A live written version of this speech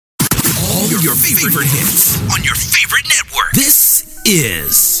your favorite hits on your favorite network. This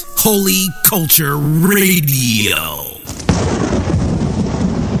is Holy Culture Radio.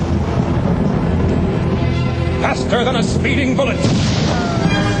 Faster than a speeding bullet.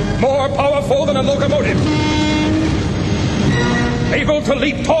 More powerful than a locomotive. Able to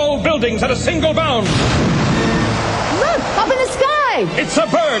leap tall buildings at a single bound. Look, up in the sky. It's a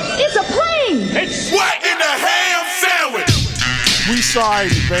bird. It's a plane. It's what in the ham sandwich? We sorry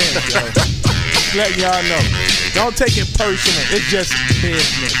in advance, yo. Let y'all know. Don't take it personal. It's just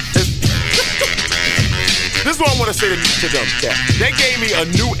business. This is what I want to say to them, Cat. They gave me a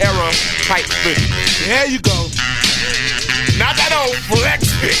new era type fit. There you go. Not that old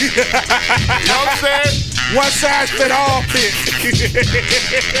flex fit. You know what I'm saying? One size fit all fit.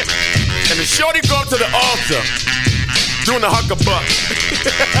 And the shorty go up to the altar doing the huckabuck.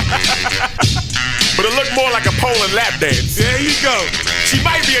 But it looked more like a pole and lap dance. There you go. She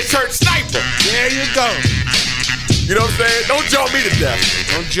might be a church sniper. There you go. You know what I'm saying? Don't jaw me to death.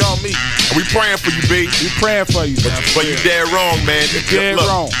 Don't jaw me. We praying for you, B. We praying for you, man. But you dead wrong, man. Dead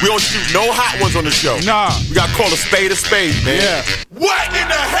wrong. We don't shoot no hot ones on the show. Nah. We gotta call a spade, man. Yeah. What in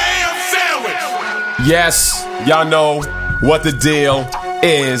the ham sandwich? Yes, y'all know what the deal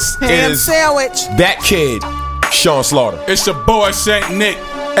is. Ham sandwich. That kid, Sean Slaughter. It's your boy Saint Nick,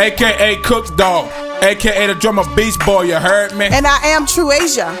 a.k.a. Cook's Dog, a.k.a. the drummer Beast Boy, you heard me? And I am True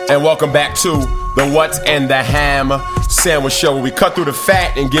Asia. And welcome back to the What's in the Ham Sandwich Show, where we cut through the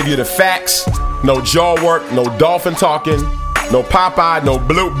fat and give you the facts. No jaw work, no dolphin talking, no Popeye, no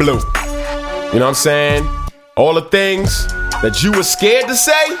bloop bloop. You know what I'm saying? All the things that you were scared to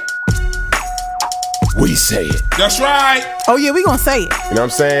say, we say it. That's right. Oh yeah, we gonna say it. You know what I'm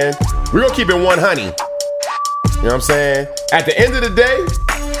saying? We're gonna keep it 100. You know what I'm saying? At the end of the day,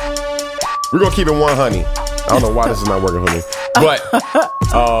 we're gonna keep it 100. I don't know why this is not working for me. But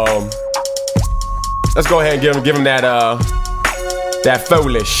let's go ahead and give him that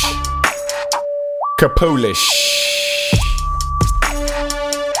foolish, capoolish.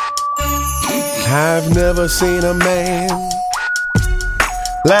 I've never seen a man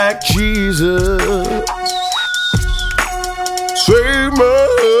like Jesus save my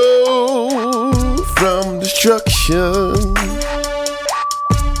soul from destruction.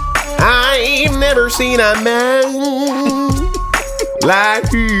 I ain't never seen a man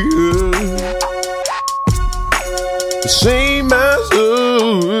like you save my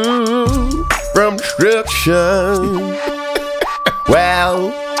soul from destruction.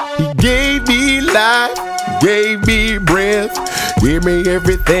 Well, he gave me life, gave me breath, gave me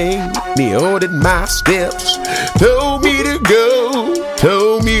everything, he ordered my steps, told me to go,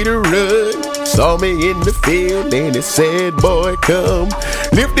 told me to run, saw me in the field and he said, boy, come,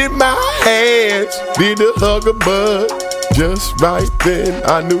 lifted my hands, did a hug-a-bug, just right then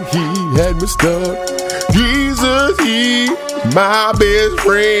I knew he had me stuck. Jesus, he my best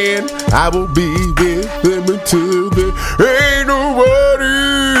friend, I will be with him until there ain't nobody.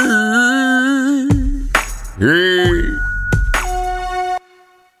 Hey,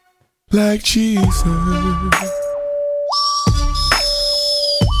 like Jesus.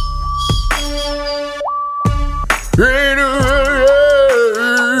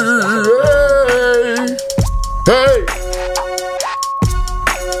 Hey,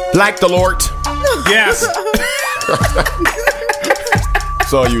 like the Lord. Yes.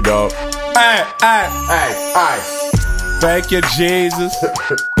 It's all you, dog. Hey. Hey. Thank you, Jesus.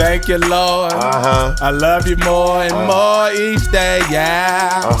 Thank you, Lord. I love you more and more each day,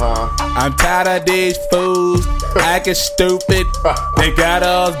 yeah. I'm tired of these fools acting stupid. They got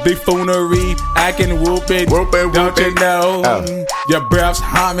us buffoonery, acting whoopid. Don't you know? Your breath's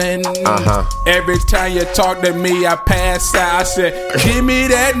humming. Every time you talk to me, I pass out. I said, give me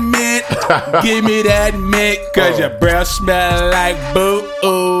that mint. Give me that mint. Cause your breath smell like boo.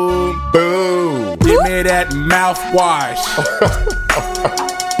 Boo. Give me that mouthwash.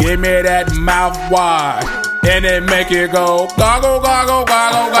 Give me that mouthwash. And it make you go goggle, goggle,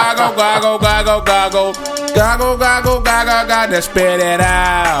 goggle, goggle, goggle, goggle, goggle. Goggle, goggle, goggle, goggle. Then spit it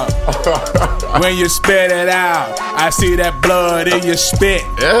out. When you spit it out, I see that blood in your spit.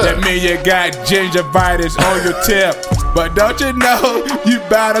 That mean you got gingivitis on your tip. But don't you know, you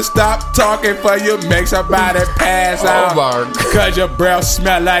better stop talking for you make somebody pass out. Cause your breath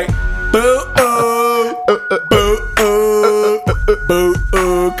smell like boo-oo, boo-oo,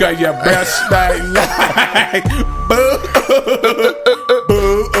 boo-oo. Cause your breath smell like boo-oo,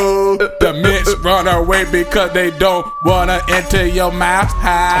 boo-oo. The mints run away because they don't wanna enter your mouth.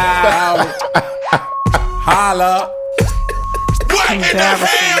 Holla. What in the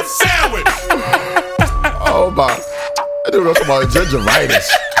ham sandwich? Oh my. I do know about gingivitis.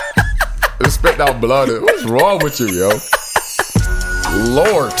 It spit out blood. What's wrong with you, yo?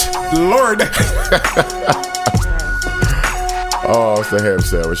 Lord. Oh, it's the ham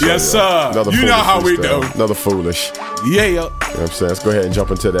sandwich. Yes, sir. Another You know foolish how we freestyle. do. Another foolish. Yeah. You know what I'm saying? Let's go ahead and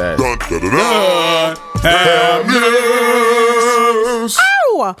jump into that. Ham news.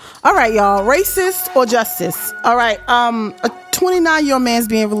 Ow! All right, y'all. Racist or justice? All right. A 29-year-old man's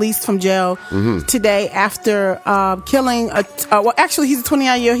being released from jail today after killing a. Well, actually, he's a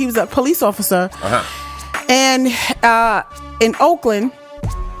 29-year. He was a police officer, and in Oakland.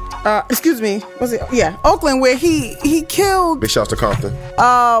 Oakland, where he killed. Big shouts to Compton.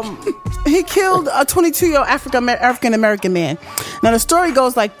 He killed a 22-year-old African American man. Now the story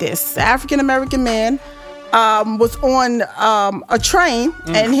goes like this: the African American man was on a train,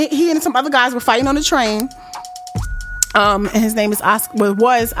 and he and some other guys were fighting on the train. And his name is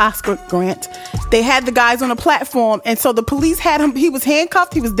was Oscar Grant. They had the guys on a platform, and so the police had him. He was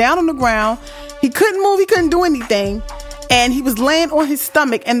handcuffed. He was down on the ground. He couldn't move. He couldn't do anything. And he was laying on his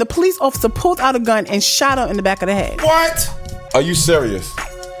stomach, and the police officer pulled out a gun and shot him in the back of the head. What? Are you serious?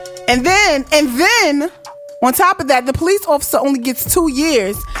 And then, on top of that, the police officer only gets 2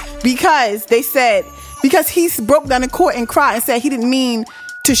 years because he broke down in court and cried and said he didn't mean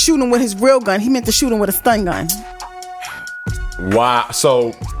to shoot him with his real gun. He meant to shoot him with a stun gun. Wow.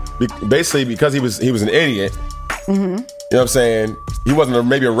 So basically, because he was an idiot. You know what I'm saying? He wasn't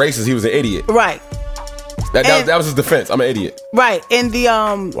maybe a racist. He was an idiot. Right. That was his defense. I'm an idiot. Right. And the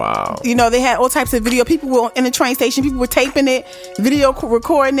wow. You know, they had all types of video. People were in the train station. People were taping it, video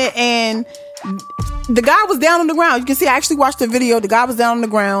recording it, and the guy was down on the ground. You can see. I actually watched the video. The guy was down on the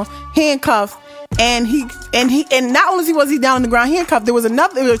ground, handcuffed, and not only was he down on the ground handcuffed, there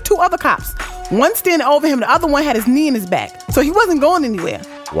were 2 other cops. One standing over him. The other one had his knee in his back, so he wasn't going anywhere.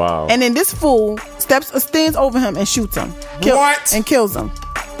 Wow. And then this fool stands over him and shoots him. And kills him.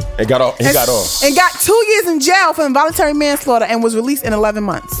 And got off. He got off. And got 2 years in jail for involuntary manslaughter and was released in 11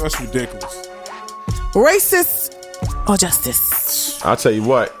 months. That's ridiculous. Racist or justice? I'll tell you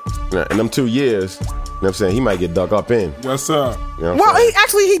what. In them 2 years, you know what I'm saying, he might get dug up in. Yes, sir. You know Well, he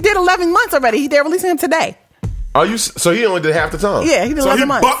did 11 months already. They're releasing him today. So he only did half the time? Yeah, he did So 11 he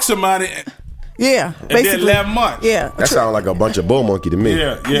months. bucked somebody Yeah, and did 11 months. Yeah. That sounds like a bunch of bull monkey to me.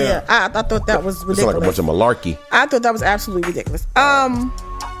 Yeah. I thought that was It ridiculous. sounds like a bunch of malarkey. I thought that was absolutely ridiculous.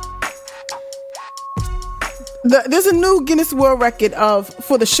 There's a new Guinness World Record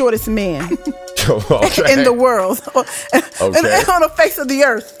for the shortest man Okay. in the world, on the face of the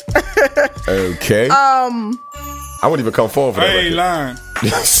earth. Okay. I wouldn't even come forward for that. I ain't lying.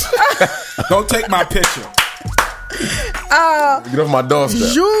 Don't take my picture. Get off my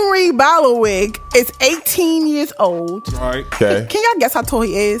doorstep. Juri Ballowig is 18 years old. Right. Okay. Can y'all guess how tall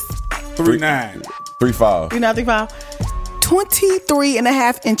he is? 3'9". 3'5". You know, 23 and a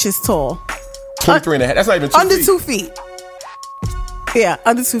half inches tall. 23 and a half. That's not even 2 Under feet. 2 feet. Yeah,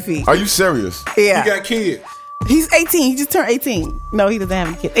 under 2 feet. Are you serious? Yeah. You got kids. He's 18. He just turned 18. No, he doesn't have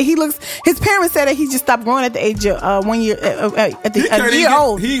any kids. His parents said that he just stopped growing at the age of 1 year, at a year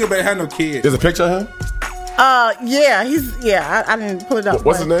old. He ain't gonna have no kids. There's a picture of him? Yeah, I didn't pull it up.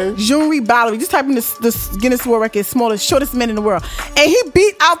 What's his name? Juri Ballowig. Just type in this Guinness World Record, shortest man in the world. And he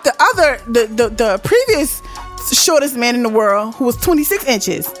beat out the previous shortest man in the world, who was 26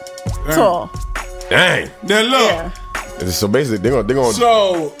 inches tall. Dang. Then look. Yeah. So basically, they're gonna.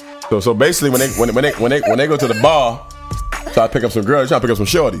 So basically, when they go to the bar, try to pick up some girls, try to pick up some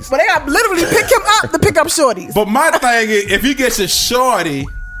shorties. But they got literally pick him up to pick up shorties. But my thing is, if he gets a shorty,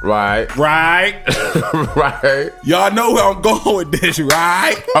 right, y'all know where I'm going with this,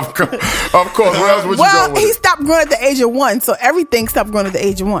 right? Of course. Where else would you go with he it? stopped growing at the age of 1, so everything stopped growing at the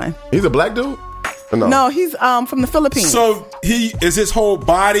age of 1. He's a black dude? Or no? No, he's from the Philippines. So his whole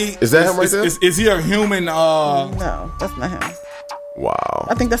body. Is that him right there? Is he a human? No, that's not him. Wow.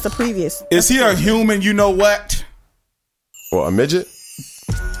 I think that's the previous. Is he a human? You know what? Well, a midget?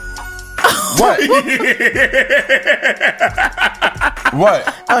 What? What?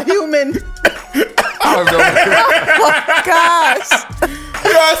 A human. I don't know. Oh, gosh.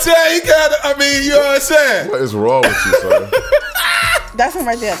 You know what I'm saying? You know what I'm saying? What is wrong with you, son? That's him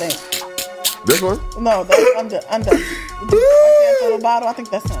right there, I think. This one? No, that's under. Right there at the bottom. I think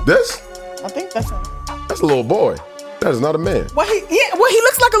that's him. This? I think that's him. That's a little boy. That is not a man. Well, he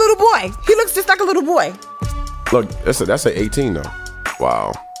looks like a little boy. He looks just like a little boy. Look, that's a 18 though.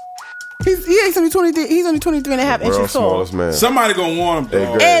 Wow. He's only 23. He's only 23 and a half World's inches tall. smallest man. Somebody gonna warn him. Hey,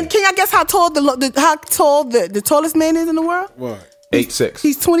 Dog. girl. And can y'all guess how tall the tallest man is in the world? What? 8'6".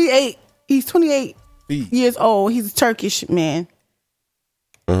 He's 28. He's 28 Feet. years old. He's a Turkish man.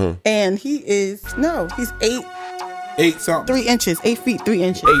 Mm-hmm. And he's 8. 8 something. 3 inches. 8 feet 3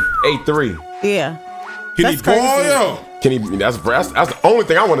 inches. 8'3". Yeah. Can he That's ball, crazy. yo? Can he? That's the only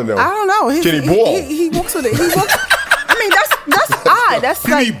thing I want to know. I don't know. Can he ball? He walks with it. He walks. I mean, that's odd. That's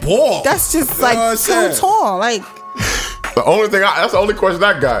Can like he ball? That's just You know what I'm like saying? too tall. Like, That's the only question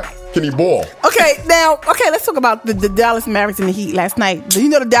I got. Can he ball? okay, let's talk about the Dallas Mavericks and the Heat last night. You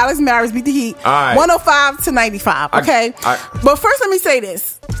know, the Dallas Mavericks beat the Heat All right. 105-95. Okay, but first let me say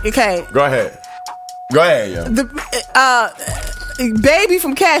this. Okay, Go ahead, yo. the Baby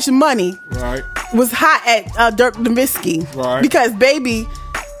from Cash Money Right. was hot at Dirk Nowitzki Right. because Baby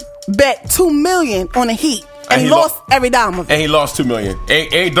bet $2 million on the Heat and he lost every dime of it. And he lost $2 million.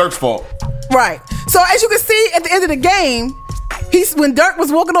 Ain't Dirk's fault. Right. So as you can see at the end of the game, when Dirk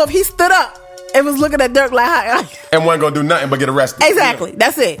was walking off, he stood up and was looking at Dirk like And wasn't gonna do nothing but get arrested. exactly.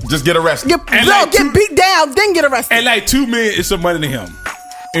 That's it. Just get arrested. Get beat down, then get arrested. And like $2 million is some money to him.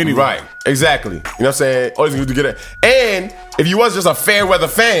 Anyway. Right. Exactly. You know what I'm saying? All he's gonna do to get it. And if you was just a fair weather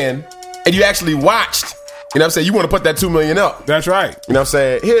fan and you actually watched, you know what I'm saying, you want to put that $2 million up. That's right. You know what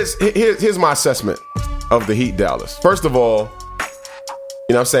I'm saying? Here's my assessment of the Heat Dallas. First of all,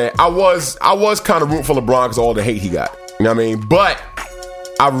 you know what I'm saying, I was kind of rooting for LeBron because of all the hate he got. You know what I mean? But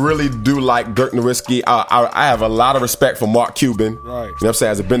I really do like Dirk Nowitzki. I have a lot of respect for Mark Cuban. Right. You know what I'm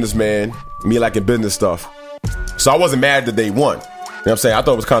saying? As a businessman, me liking business stuff. So I wasn't mad that they won. You know what I'm saying? I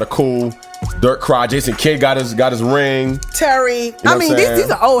thought it was kind of cool. Dirk cried. Jason Kidd got his ring. Terry. You know I mean, what I'm saying?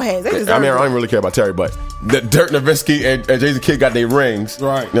 these are old heads. They deserve I mean, I it. don't really care about Terry, but Dirk Nowitzki and Jason Kidd got their rings.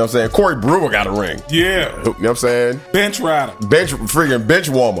 Right. You know what I'm saying? Corey Brewer got a ring. Yeah. You know what I'm saying? Bench rider. Freaking bench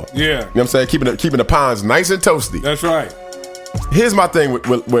warmer. Yeah. You know what I'm saying? Keeping the pines nice and toasty. That's right. Here's my thing with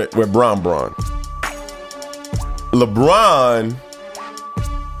Bron. LeBron,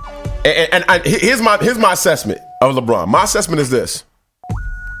 and here's my assessment of LeBron. My assessment is this: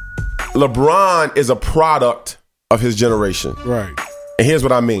 LeBron is a product of his generation. Right. And here's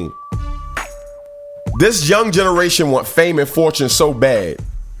what I mean. This young generation want fame and fortune so bad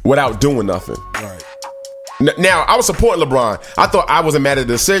without doing nothing. Right. Now, I was supporting LeBron. I thought I wasn't mad at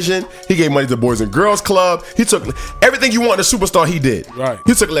the decision. He gave money to the Boys and Girls Club. He took everything you want in a superstar, he did. Right.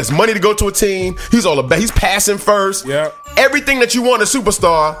 He took less money to go to a team. He's all about, he's passing first. Yeah. Everything that you want in a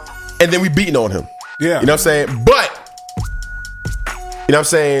superstar, and then we beating on him. Yeah. You know what I'm saying? But, you know what I'm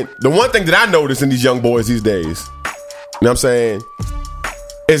saying? The one thing that I notice in these young boys these days, you know what I'm saying,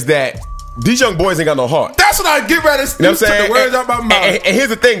 is that these young boys ain't got no heart. That's what I get ready to You know what I'm saying? the words out my mouth. And here's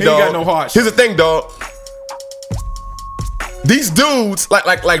the thing, He dog. ain't got no heart. Here's the thing, dog. These dudes, like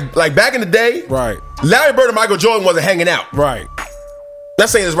back in the day, Right. Larry Bird and Michael Jordan wasn't hanging out. Right. Not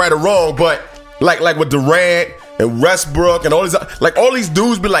saying it's right or wrong, but like with Durant and Westbrook and all these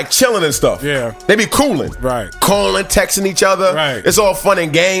dudes be like chilling and stuff. Yeah. They be cooling. Right. Calling, texting each other. Right. It's all fun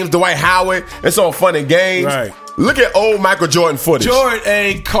and games. Dwight Howard, it's all fun and games. Right. Look at old Michael Jordan footage. Jordan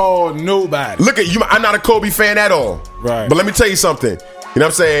ain't called nobody. Look at you. I'm not a Kobe fan at all. Right. But let me tell you something. You know what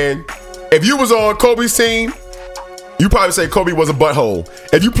I'm saying? If you was on Kobe's team, you probably say Kobe was a butthole.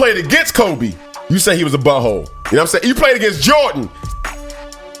 If you played against Kobe, you say he was a butthole. You know what I'm saying? You played against Jordan.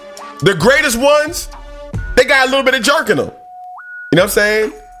 The greatest ones, they got a little bit of jerk in them. You know what I'm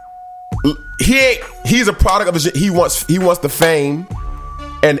saying? He's a product of his, he wants the fame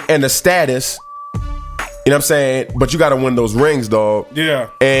and the status. You know what I'm saying? But you got to win those rings, dog. Yeah.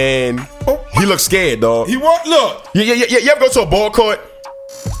 And he looks scared, dog. He won't look. You ever go to a ball court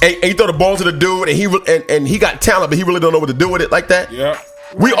and you throw the ball to the dude and he got talent, but he really don't know what to do with it like that? Yeah.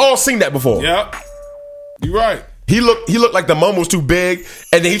 We all seen that before. Yep. You right. He looked like the mum was too big,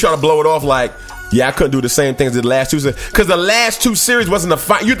 and then he tried to blow it off like, yeah, I couldn't do the same things as the last two, because the last two series wasn't the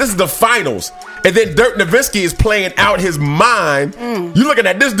final. This is the finals, and then Dirk Nowitzki is playing out his mind. You looking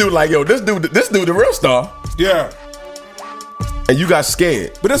at this dude like, yo, this dude, the real star, Yeah. and you got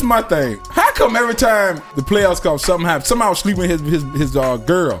scared. But that's my thing. How come every time the playoffs come, somehow sleeping with his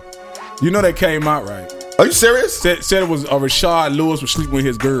girl? You know that came out right. Are you serious? Said it was Rashard Lewis was sleeping with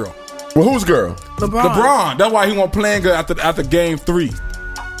his girl. Well, whose girl? LeBron. That's why he won't playing good after game 3. It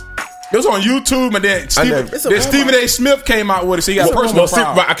was on YouTube, and then Stephen A. Smith came out with it. So he got personal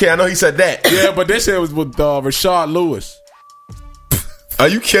problem. Okay, I know he said that. Yeah, but they said it was with Rashard Lewis. Are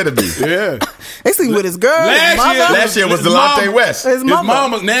you kidding me? Yeah. They sleep with his girl. Last year was Delonte West. His mama. His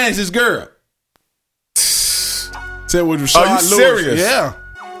mama, Nancy's girl. Said it was Rashard Are you Lewis. serious? Yeah.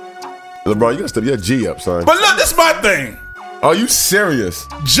 LeBron, you gotta step your G up, son. But look, this is my thing. Are you serious?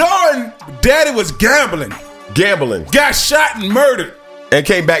 Jordan, daddy was gambling. Gambling. Got shot and murdered. And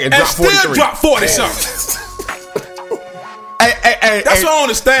came back and And dropped 43. still dropped 40-something. Hey, That's what I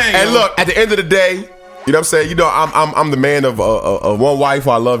understand. And yo. look, at the end of the day, you know what I'm saying? You know, I'm the man of one wife who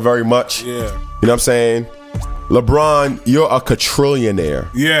I love very much. Yeah. You know what I'm saying? LeBron, you're a quadrillionaire.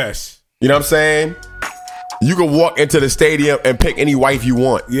 Yes. You know what I'm saying? You can walk into the stadium and pick any wife you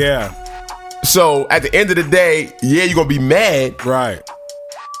want. Yeah. So at the end of the day, yeah, you're gonna be mad. Right.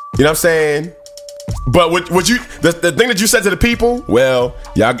 You know what I'm saying? But what you the thing that you said to the people, well,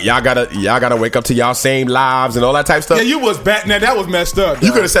 y'all gotta wake up to y'all same lives and all that type of stuff. Yeah, you was bad. Now that was messed up. Dog.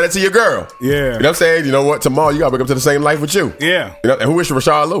 You could have said it to your girl. Yeah. You know what I'm saying? You know what? Tomorrow you gotta wake up to the same life with you. Yeah. You know, and who is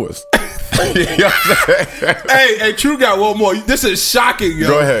Rashard Lewis? You know what I'm saying? Hey, True got one more. This is shocking, yo.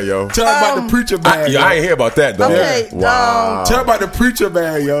 Go ahead, yo. Tell us about the preacher man. I ain't hear about that though. Okay, Wow. Tell about the preacher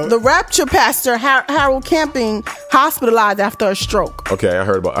man, yo. The Rapture pastor Harold Camping hospitalized after a stroke. Okay, I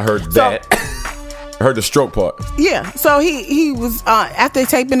heard that. I heard the stroke part. Yeah, so he was after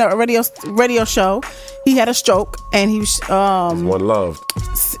taping a radio show, he had a stroke and he was One loved.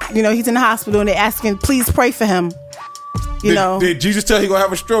 you know, he's in the hospital and they're asking, please pray for him. Did Jesus tell he gonna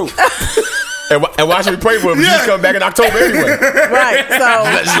have a stroke? And why should we pray for him? Yeah. He's coming back in October anyway. Right, so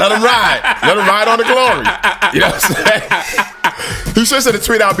Just let him ride. Let him ride on the glory. You know what I'm saying? He should send a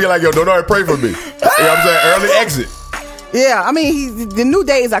tweet out and be like, yo, don't nobody pray for me. You know what I'm saying? Early exit. yeah, I mean the new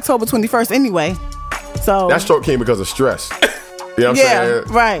day is October 21st anyway. So That stroke came because of stress. You know what I'm saying?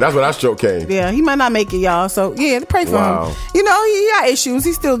 right. That's where that stroke came. yeah, he might not make it, y'all. So yeah, pray for Wow. him. You know, he got issues.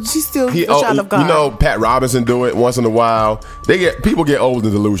 He's still a child of God. You know, Pat Robinson do it once in a while. People get old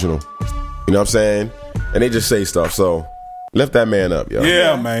and delusional. You know what I'm saying? And they just say stuff. So lift that man up, yo.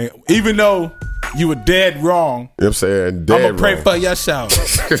 Yeah, man. Even though you were dead wrong, You know what I'm saying? I'm Dead gonna pray wrong. for yourself.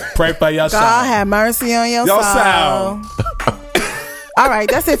 Pray for yourself. God have mercy on your Your soul. All right,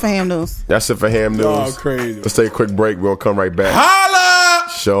 that's it for Ham News. That's it for Ham News. Oh, crazy. Let's take a quick break. We'll come right back. Holla!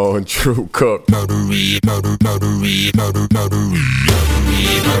 Sean and True Cook.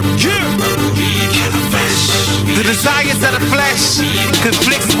 The desires of the flesh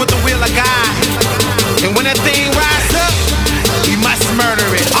conflicts with the will of God. And when that thing rises up, we must murder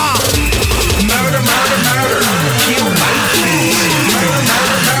it. Murder, murder, murder. Kill my flesh. Murder,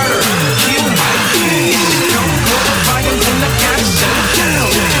 murder, murder. Kill my flesh. Don't glorify him, then I gotta shut it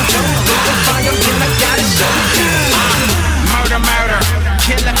down. Don't glorify him, then I gotta shut it down. Murder, murder.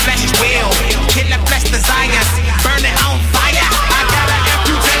 Kill the flesh will. Kill the flesh desires. Burn it on fire. I gotta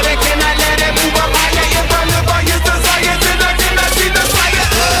amputate it. Can I let it move up higher? If I live by his desires, then I cannot see the fire.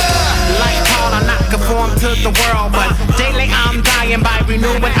 Like Paul, I'm not conformed to the world, but daily I'm dying by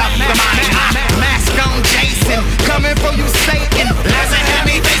renewing of the mind. Mask on Jason, coming for you, Satan. Last and have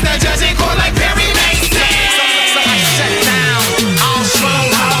me face the judging court like Perry Mason. So I shut down all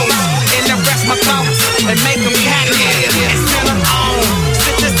strongholds and arrest my thoughts and make them captive and send them on.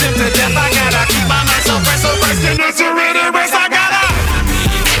 Sentence them to death. I gotta keep my mind so fresh in the surrender race. I gotta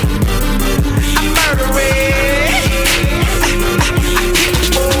murder it.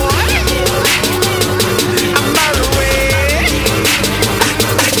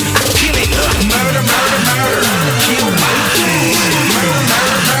 Murder, murder, murder. Kill my flesh. Murder,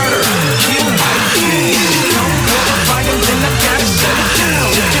 murder, murder. Kill my flesh. Don't glorify him, then I gotta shut it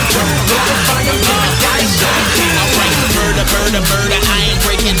down. Don't glorify him, then I gotta shut it down. Alright, murder, murder, murder. I ain't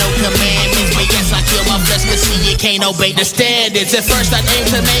breaking no commandments, but yes, I kill my flesh, cause see, you can't obey the standards. At first, I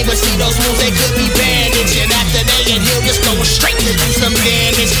aimed to maim, but see, those moves, they could be bandaged. And after they and he'll just go straight to do some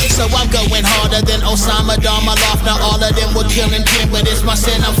damage. So I'm going harder than Osama Darmaloff. Now all of them were killing Kim, but it's my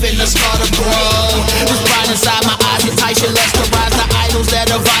sin, I'm finna start to grow. This pride inside my eyes entice you less to rise the idols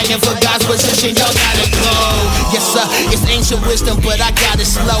that are vying for God's position. Y'all gotta go. Yes, sir, it's ancient wisdom, but I got it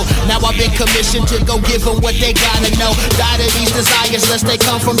slow. Now I've been commissioned to go give them what they gotta know. Die to these desires, lest they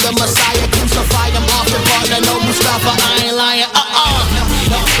come from the Messiah. Crucify them off the partner, no Mustafa, I ain't lying.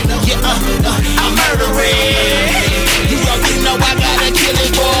 Yeah, I'm murdering. You know I gotta kill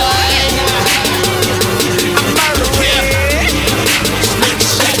it, boy. I'm murdering.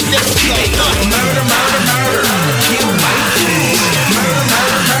 Let's go. Murder, murder, murder. Kill my flesh. Murder,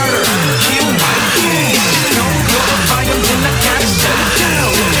 murder, murder. Kill my flesh. Don't glorify him, then I gotta shut it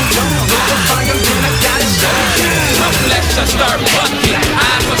down. Don't glorify him, then I gotta shut it down. My flesh, I start bucking.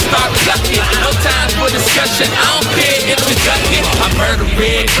 Eyes, I start plucking. No time for discussion. I don't care if you duck it. I murder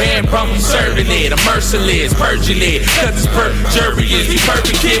red rum, I'm serving it. I'm merciless, purging it. Cause it's perjurious. You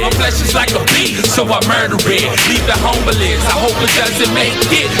perfect kid. My flesh is like a beat, so I murder it. Leave the homeless. I hope it doesn't make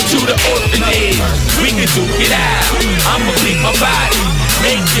it to the orphanage. We can duke it out. I'ma bleed my body.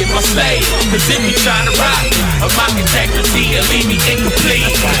 Make it my slave. Cause if you tryna rock of my integrity and leave me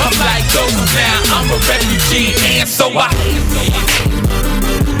incomplete, I'm like ghost now. I'm a refugee. And so I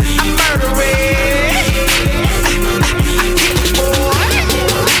murder it.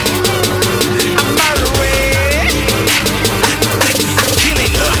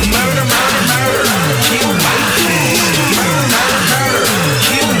 Murder, murder, murder. Kill my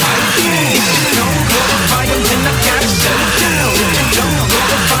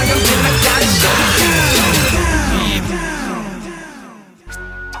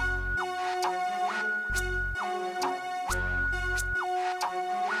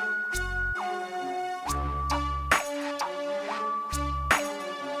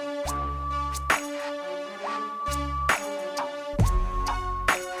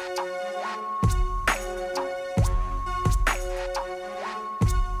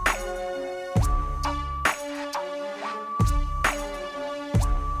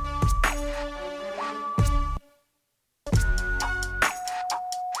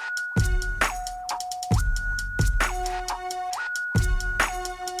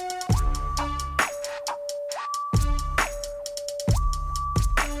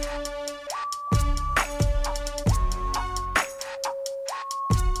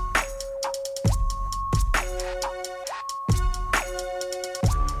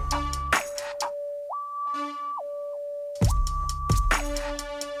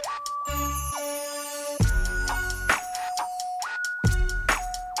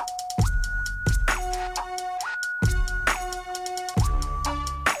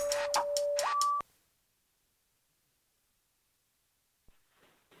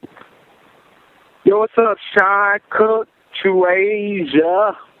Yo, what's up, Sean Cook, True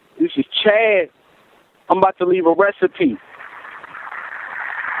Asia? This is Chad. I'm about to leave a recipe.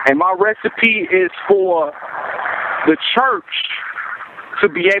 And my recipe is for the church to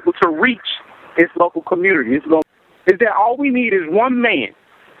be able to reach its local community. Is that all we need is one man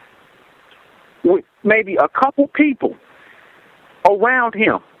with maybe a couple people around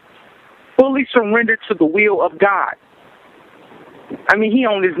him, fully surrendered to the will of God. I mean, he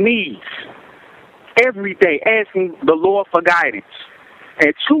on his knees every day asking the Lord for guidance.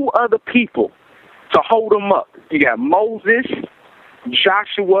 And two other people to hold him up. You got Moses,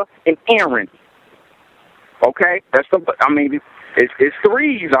 Joshua, and Aaron. Okay? It's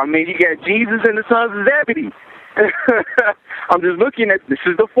threes. I mean, you got Jesus and the sons of Zebedee. I'm just looking at, this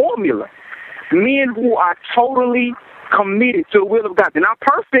is the formula. Men who are totally committed to the will of God. They're not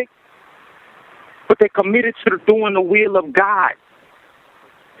perfect, but they're committed to doing the will of God.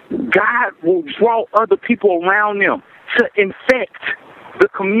 God will draw other people around them to infect the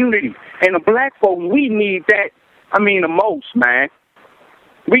community. And the black folks, we need that, the most, man.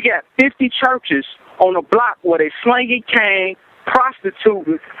 We got 50 churches on a block where they slinging cane,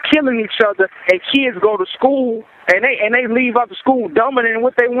 prostituting, killing each other, and kids go to school, and they leave out of school dumber than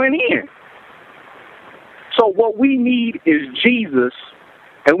what they went in. So what we need is Jesus,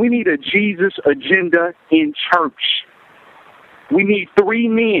 and we need a Jesus agenda in church. We need 3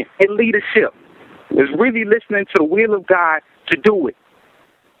 men in leadership that's really listening to the will of God to do it.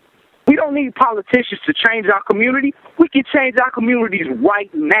 We don't need politicians to change our community. We can change our communities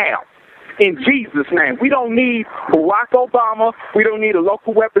right now in Jesus' name. We don't need Barack Obama. We don't need a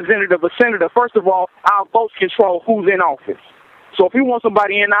local representative, a senator. First of all, our votes control who's in office. So if we want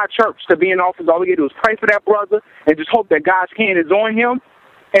somebody in our church to be in office, all we got to do is pray for that brother and just hope that God's hand is on him.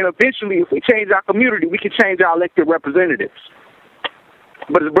 And eventually, if we change our community, we can change our elected representatives.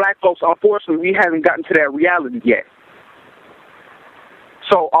 But as black folks, unfortunately, we haven't gotten to that reality yet.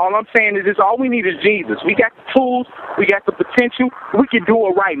 So all I'm saying is this, all we need is Jesus. We got the tools. We got the potential. We can do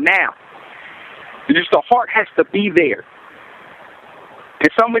it right now. Just the heart has to be there. And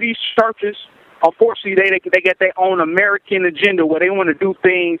some of these churches, unfortunately, they get their own American agenda where they want to do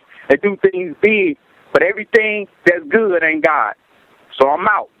things and do things big, but everything that's good ain't God. So I'm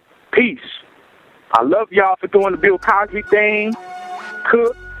out. Peace. I love y'all for doing the Bill Cosby thing.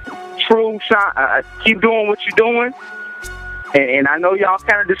 Cook, True, Sean, keep doing what you're doing. And I know y'all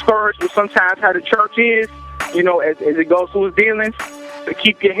kind of discouraged with sometimes how the church is, as it goes through its dealings. But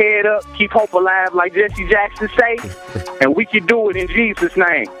keep your head up, keep hope alive, like Jesse Jackson say, and we can do it in Jesus'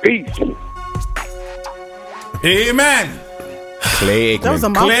 name. Peace. Amen. Clay That was a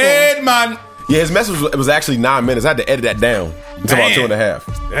mouthful. Clayman. Yeah, his message was actually 9 minutes. I had to edit that down to about 2.5. You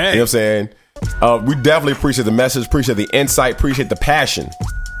know what I'm saying? We definitely appreciate the message, appreciate the insight, appreciate the passion. You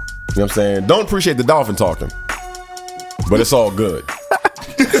know what I'm saying? Don't appreciate the dolphin talking, but it's all good.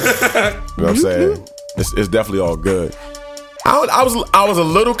 You know what I'm saying? It's definitely all good. I was a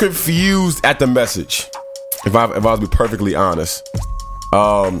little confused at the message, if I was to be perfectly honest.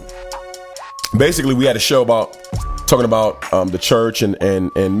 Basically, we had a show talking about the church and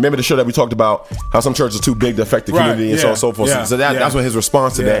remember the show that we talked about how some churches are too big to affect the community and so on and so forth. So that's what his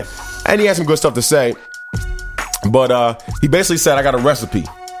response to that. And he had some good stuff to say, but he basically said, I got a recipe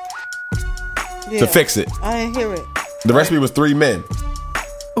to fix it. I didn't hear it. The recipe was 3 men.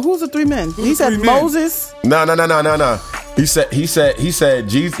 Who's the 3 men? He said Moses. No. He said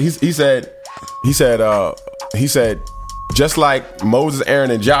Jesus. He said just like Moses, Aaron,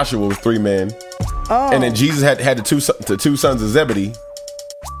 and Joshua was 3 men. Oh. And then Jesus had the two sons of Zebedee. You know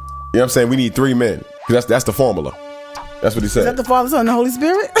what I'm saying? We need 3 men. That's the formula. That's what he said. Is that the Father, Son, and the Holy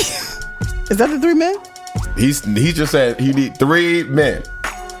Spirit? Is that the 3 men? He just said he need 3 men.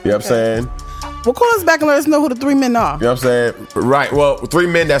 You know what I'm saying? Well, call us back and let us know who the 3 men are. You know what I'm saying? Right. Well, 3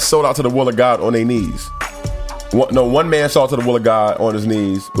 men that sold out to the will of God on their knees. One man sold out to the will of God on his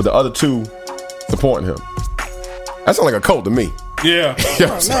knees, with the other 2 supporting him. That sounds like a cult to me. Yeah. You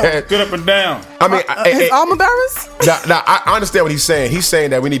know what I'm saying? Good up and down. I mean, his armor bearers? Now, I understand what he's saying. He's saying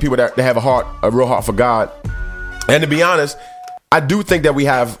that we need people that have a real heart for God. And to be honest, I do think that we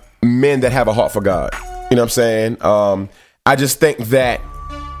have men that have a heart for God. You know what I'm saying? I just think that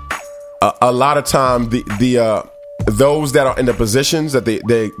a lot of time the those that are in the positions that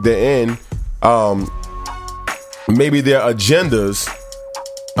they're in, maybe their agendas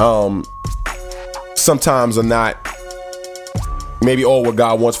sometimes are not maybe all what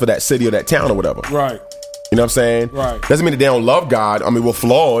God wants for that city or that town or whatever. Right. You know what I'm saying? Right. Doesn't mean that they don't love God. I mean, we're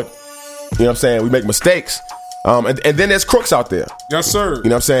flawed. You know what I'm saying? We make mistakes. And then there's crooks out there. Yes, sir. You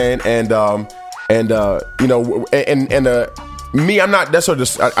know what I'm saying? And me, I'm not necessarily.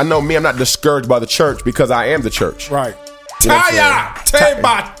 I know me, I'm not discouraged by the church because I am the church. Right. You know what I'm saying?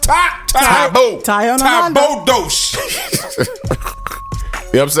 Tabo dose. You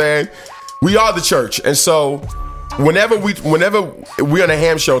know what I'm saying? We are the church, and so whenever we on a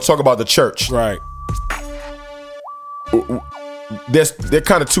ham show talk about the church, Right. they're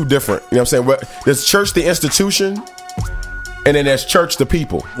kind of two different. You know what I'm saying? There's church, the institution, and then there's church, the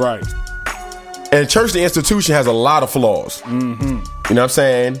people. Right. And church, the institution, has a lot of flaws. Mm-hmm. You know what I'm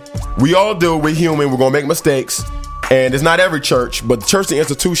saying? We all do. We're human. We're gonna make mistakes, and it's not every church, but the church, the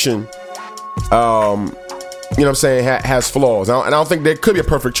institution, you know what I'm saying, has flaws. And I don't think there could be a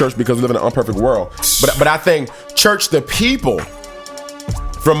perfect church because we live in an imperfect world. But I think church, the people,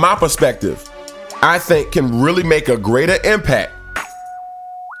 from my perspective, I think can really make a greater impact.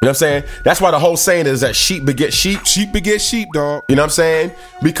 You know what I'm saying? That's why the whole saying is that sheep beget sheep. Sheep beget sheep, dog. You know what I'm saying?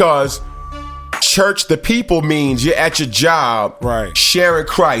 Because church, the people, means you're at your job, right, sharing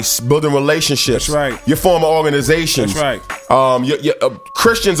Christ, building relationships. That's right. You're forming organizations. That's right.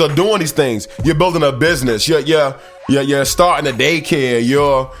 Christians are doing these things. You're building a business. You're starting a daycare.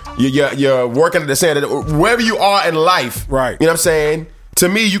 You're working at the center. Wherever you are in life, right? You know what I'm saying? To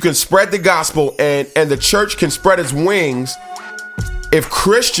me, you can spread the gospel, and the church can spread its wings if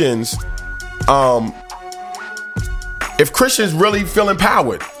Christians really feel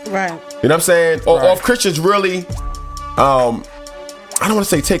empowered. Right. You know what I'm saying? Or if Christians really, I don't want to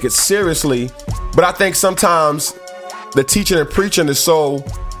say take it seriously, but I think sometimes the teaching and preaching is so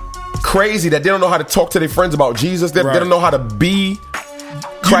crazy that they don't know how to talk to their friends about Jesus. They don't know how to be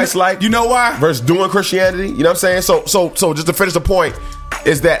Christ-like. You know why? Versus doing Christianity. You know what I'm saying? So just to finish the point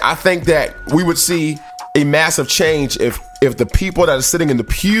is that I think that we would see a massive change if the people that are sitting in the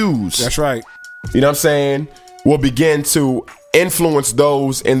pews, that's right, you know what I'm saying, will begin to influence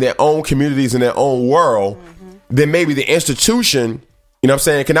those in their own communities, in their own world, then maybe the institution, you know what I'm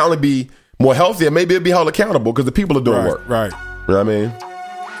saying, can not only be more healthier, maybe it'll be held accountable because the people are doing work. Right. You know what I mean?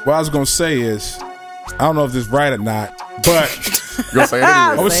 What I was going to say is, I don't know if this is right or not, but you're say it anyway.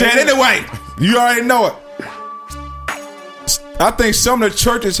 I'm going to say it anyway. You already know it. I think some of the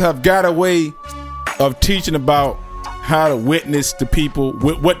churches have got a way of teaching about how to witness to people,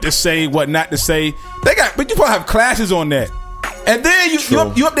 what to say, what not to say. But you probably have classes on that. And then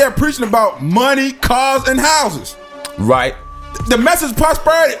you up there preaching about money, cars, and houses. Right. The message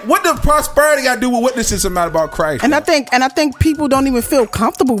prosperity. What does prosperity got to do with witnessing somebody about Christ? And I think people don't even feel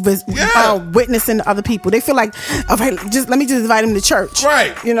comfortable witnessing to other people. They feel like, okay, let me just invite them to church.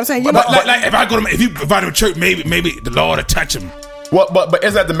 Right. You know what I'm saying? If you invite them to church, maybe the Lord will touch them. Well, but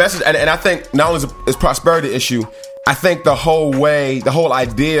is that the message? And I think not only is prosperity issue, I think the whole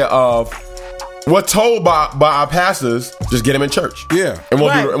idea of we're told by our pastors, just get them in church. Yeah. And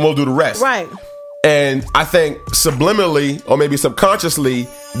we'll do the rest. Right. And I think subliminally or maybe subconsciously,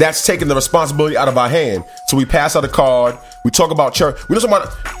 that's taking the responsibility out of our hand. So we pass out a card. We talk about church. We don't talk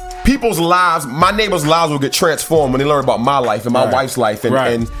about people's lives. My neighbors' lives will get transformed when they learn about my life and my wife's life and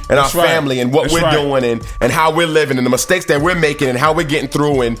our family and what we're doing and how we're living and the mistakes that we're making and how we're getting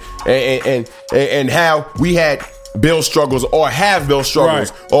through and how we had bill struggles or have bill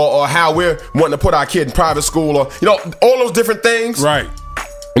struggles or how we're wanting to put our kid in private school or, all those different things. Right. You know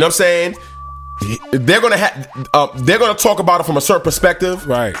what I'm saying? They're gonna talk about it from a certain perspective.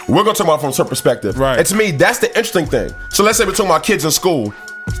 Right. We're gonna talk about it from a certain perspective. Right. And to me, that's the interesting thing. So let's say we're talking about kids in school,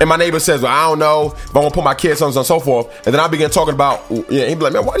 and my neighbor says, "Well, I don't know if I want to put my kids on and so forth." And then I begin talking about, he'd be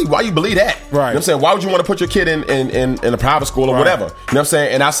like, "Man, why you believe that?" Right. You know what I'm saying? Why would you want to put your kid in a private school or whatever? You know what I'm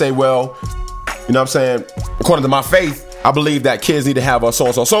saying? And I say, well, you know what I'm saying? According to my faith, I believe that kids need to have a so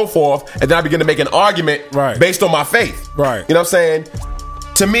and so forth. And then I begin to make an argument based on my faith. Right. You know what I'm saying?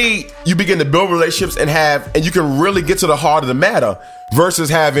 To me, you begin to build relationships and you can really get to the heart of the matter versus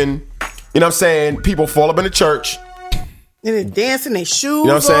having, you know what I'm saying, people fall up in the church. And they're dancing their shoes. You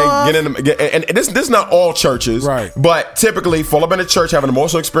know what I'm saying? And this is not all churches. Right. But typically fall up in the church, have an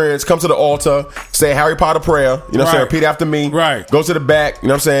emotional experience, come to the altar, say a Harry Potter prayer, you know what I'm saying? Repeat after me. Right. Go to the back, you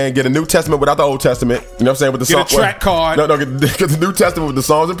know what I'm saying? Get a New Testament without the Old Testament. You know what I'm saying? With the Get a track card. No, get the New Testament with the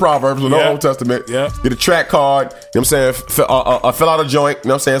Psalms and Proverbs with no Old Testament. Yeah. Get a track card, you know what I'm saying? Fill out a joint, you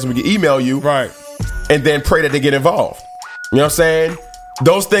know what I'm saying? So we can email you. Right. And then pray that they get involved. You know what I'm saying?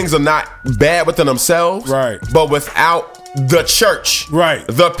 Those things are not bad within themselves. Right. But without the church,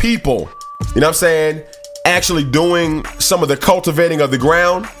 the people, you know what I'm saying, actually doing some of the cultivating of the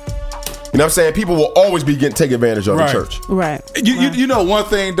ground, you know what I'm saying, people will always be taking advantage of the church. Right. You know one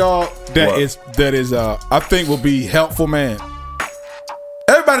thing, dog, that is I think will be helpful, man.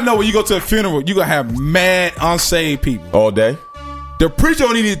 Everybody know when you go to a funeral, you gonna have mad unsaved people all day. The preacher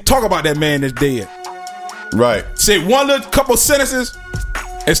don't need to talk about that man that's dead. Right. Say one little couple sentences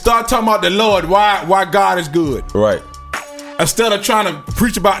and start talking about the Lord, why God is good. Right. Instead of trying to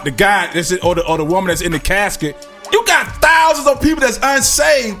preach about the guy that's or the woman that's in the casket, you got thousands of people that's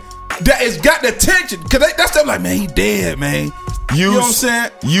unsaved that has got the attention. Cause that's them like, man, he dead, man. You know what I'm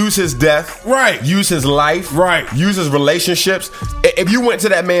saying? Use his death. Right. Use his life. Right. Use his relationships. If you went to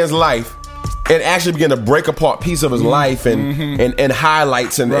that man's life and actually began to break apart piece of his life and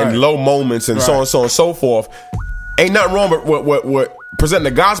highlights and low moments and so on and so forth, ain't nothing wrong with presenting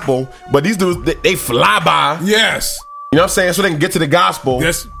the gospel, but these dudes, they fly by. Yes. You know what I'm saying? So they can get to the gospel.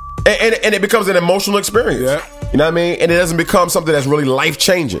 Yes. And it becomes an emotional experience. Yeah. You know what I mean? And it doesn't become something that's really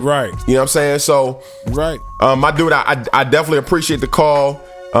life-changing. Right. You know what I'm saying? So, right. My dude, I definitely appreciate the call.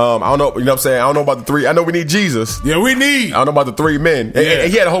 I don't know, you know what I'm saying? I don't know about the three. I know we need Jesus. Yeah, we need. I don't know about the three men. Yeah.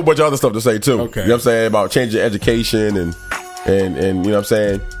 And he had a whole bunch of other stuff to say, too. Okay. You know what I'm saying? About changing education and you know what I'm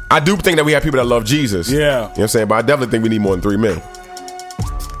saying? I do think that we have people that love Jesus. Yeah. You know what I'm saying? But I definitely think we need more than three men.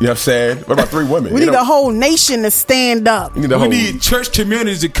 You know what I'm saying? What about three women? We need a whole nation to stand up. We need church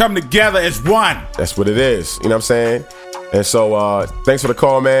communities to come together as one. That's what it is. You know what I'm saying? And so, thanks for the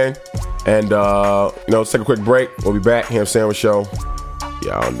call, man. And, let's take a quick break. We'll be back. Ham Sandwich Show.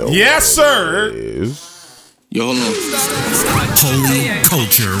 Y'all know. Yes, sir. It is. Yo, hold on. Holy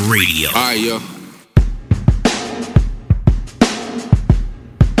Culture Radio. All right, yo.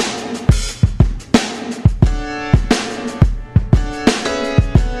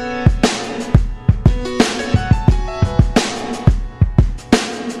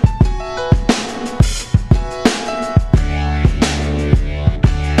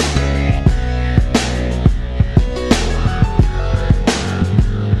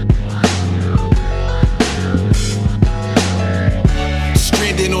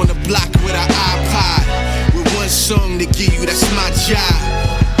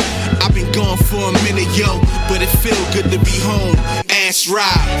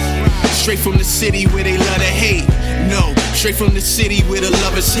 Straight from the city where they love to hate. No, straight from the city where the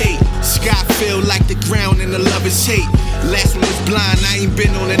lovers hate. Sky feel like the ground and the lovers hate. Last one was blind, I ain't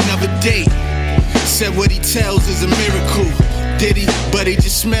been on another date. Said what he tells is a miracle. Did he? But he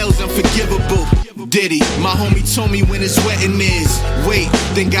just smells unforgivable. Did he? My homie told me when his wedding is. Wait,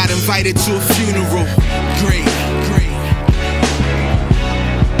 then got invited to a funeral. Great.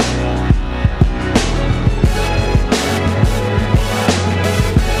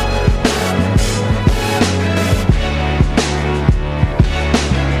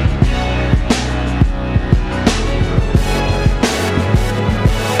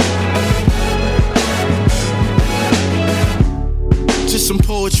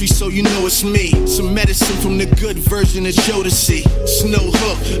 So you know it's me. Some medicine from the good version of Jodeci. Snow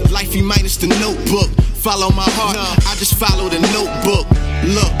Hook, Lifey minus the notebook. Follow my heart, I just follow the notebook.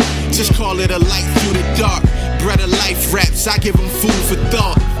 Look, just call it a light through the dark. Bread of life raps, I give them food for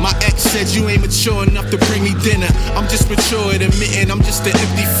thought. My ex said you ain't mature enough to bring me dinner. I'm just mature at admitting I'm just an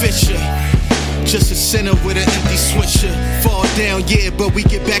empty fisher. Just a sinner with an empty switcher. Fall down, yeah, but we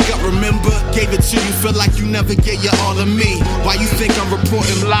get back up, remember? Gave it to you, feel like you never get your all of me. Why you think I'm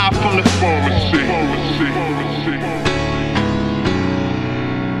reporting live from the pharmacy?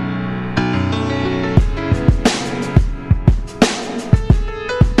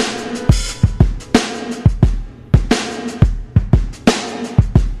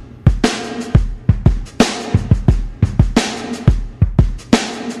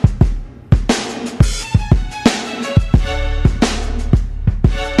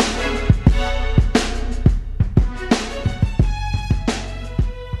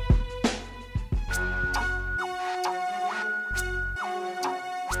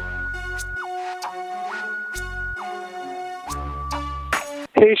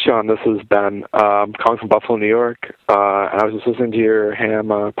 Hey, Sean, this is Ben. I'm calling from Buffalo, New York. And I was just listening to your Ham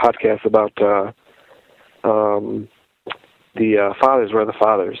podcast about the fathers were the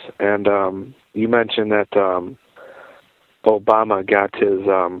fathers. And you mentioned that Obama got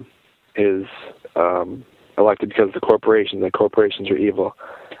his elected because of the corporations, and corporations are evil.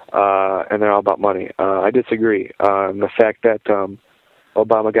 And they're all about money. I disagree. The fact that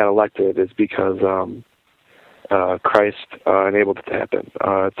Obama got elected is because Christ enabled it to happen.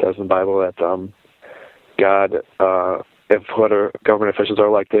 It says in the Bible that God, if whatever government officials are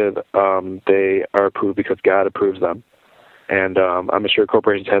elected, they are approved because God approves them. And I'm sure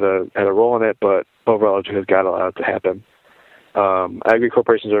corporations had a role in it, but overall it's because God allowed it to happen. I agree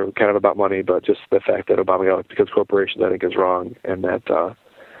corporations are kind of about money, but just the fact that Obama got elected because corporations I think is wrong, and that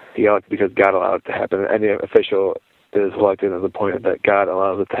he got elected because God allowed it to happen. Any official is elected at the point that God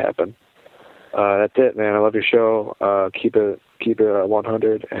allows it to happen. That's it, man. I love your show. Keep it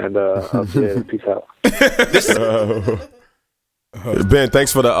 100, and I'll see you. Peace out. Ben,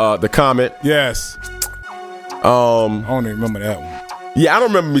 thanks for the comment. Yes. I don't even remember that one. Yeah, I don't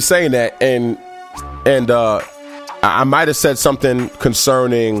remember me saying that, and I might have said something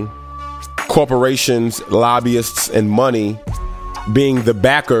concerning corporations, lobbyists, and money being the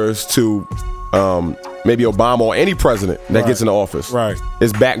backers to maybe Obama or any president that gets into office. Right,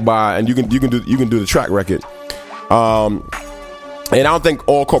 is backed by, and you can do the track record. And I don't think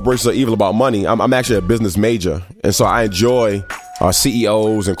all corporations are evil about money. I'm actually a business major, and so I enjoy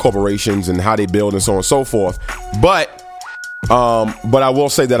CEOs and corporations and how they build and so on and so forth. But I will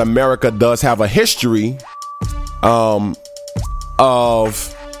say that America does have a history of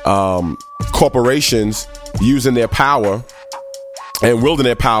corporations using their power and wielding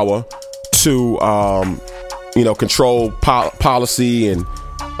their power to control policy and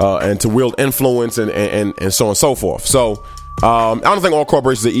to wield influence and so on and so forth. So I don't think all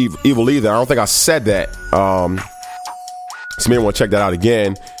corporations are evil either. I don't think I said that. So maybe want to check that out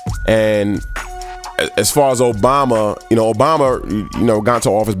again. And as far as Obama, Obama, got into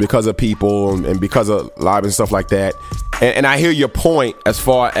office because of people and because of lobbying and stuff like that. And I hear your point as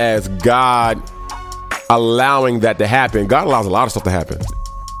far as God allowing that to happen. God allows a lot of stuff to happen.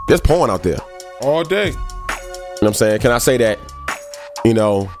 There's porn out there all day. You know what I'm saying? Can I say that? You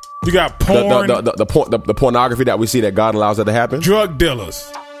got porn, the pornography that we see, that God allows that to happen. Drug dealers.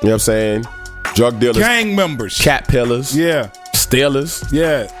 You know what I'm saying? Drug dealers, gang members, cat pillars, stealers,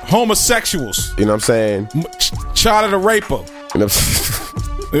 homosexuals. You know what I'm saying? Child of the raper. You know what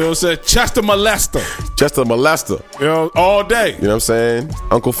I'm saying? Chester molester. All day. You know what I'm saying?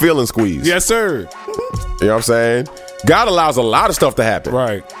 Uncle Feeling Squeeze. Yes, sir. You know what I'm saying? God allows a lot of stuff to happen.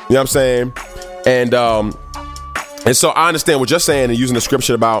 Right. You know what I'm saying? And so I understand what you're saying and using the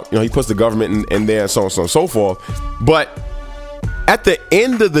scripture about, he puts the government in there and so on and so forth. But at the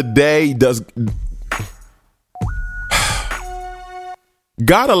end of the day,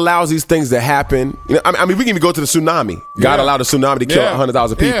 God allows these things to happen. I mean, we can even go to the tsunamis. God allowed the tsunami to kill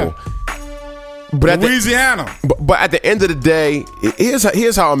 100,000 people. But Louisiana. But at the end of the day,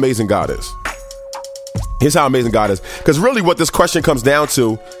 here's how amazing God is. Here's how amazing God is. Because really what this question comes down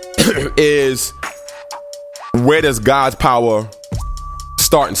to is, where does God's power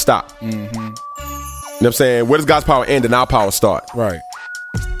start and stop? Mm-hmm. You know what I'm saying? Where does God's power end and our power start? Right.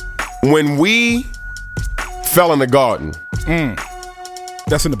 When we fell in the garden.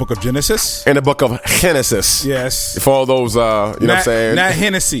 That's in the book of Genesis. In the book of Genesis. Yes. For all those, you know what I'm saying? Not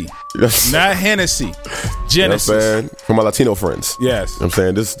Hennessy. Not Hennessy. Genesis. You know what I'm saying? For my Latino friends. Yes. You know what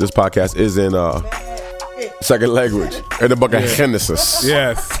I'm saying? This podcast is in second language. In the book of Genesis.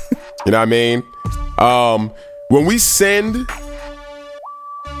 Yes. You know what I mean? When we sinned,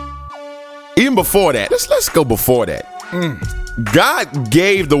 even before that, let's go before that. God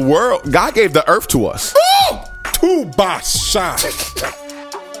gave the earth to us. Tubasha.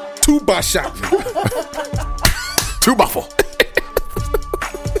 Two buffle.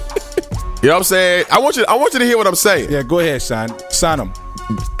 You know what I'm saying? I want you to hear what I'm saying. Yeah, go ahead, son. Son him.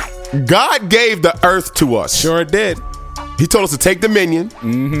 God gave the earth to us. Sure did. He told us to take dominion.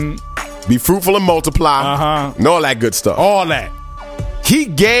 Be fruitful and multiply. And all that good stuff. All that. He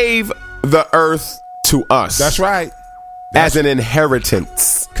gave the earth to us. That's right. As an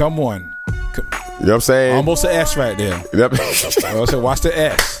inheritance. Come on. You know what I'm saying? Almost an S right there. Yep. I said, watch the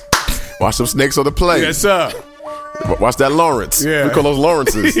S. Watch some snakes on the plane. Yes, sir. Watch that Lawrence. Yeah. We call those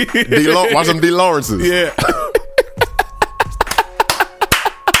Lawrences. Watch them D. Lawrences. Yeah.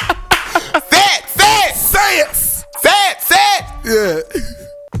 Fat. Say it. Fat. Yeah.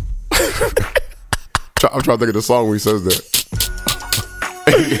 I'm trying to think of the song where he says that.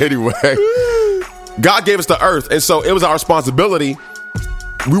 Anyway, God gave us the earth, and so it was our responsibility.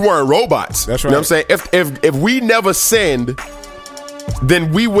 We weren't robots. That's right. You know what I'm saying? If we never sinned,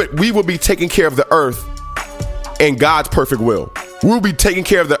 then we would be taking care of the earth in God's perfect will. We'll be taking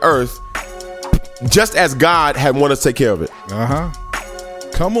care of the earth just as God had wanted us to take care of it.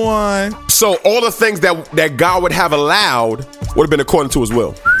 Come on. So all the things that God would have allowed would have been according to his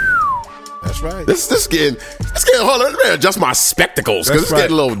will. That's right. This getting hold on, let me adjust my spectacles because it's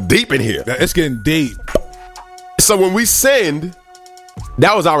getting a little deep in here. It's getting deep. So when we sinned,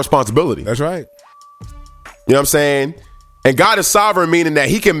 that was our responsibility. That's right. You know what I'm saying? And God is sovereign, meaning that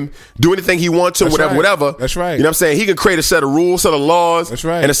he can do anything he wants to, whatever. That's right. You know what I'm saying? He can create a set of rules, set of laws. That's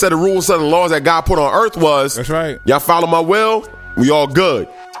right. And a set of rules, set of laws that God put on earth was, that's right. Y'all follow my will, we all good.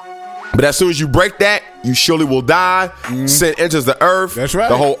 But as soon as you break that, you surely will die. Sin enters the earth. That's right.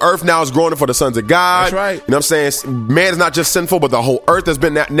 The whole earth now is groaning for the sons of God. That's right. You know what I'm saying? Man is not just sinful, but the whole earth has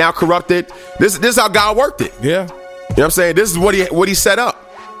been now corrupted. This is how God worked it. Yeah. You know what I'm saying? This is what he set up.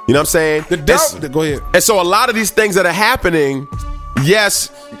 You know what I'm saying? Go ahead. And so a lot of these things that are happening,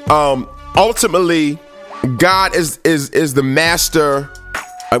 yes, ultimately, God is the master.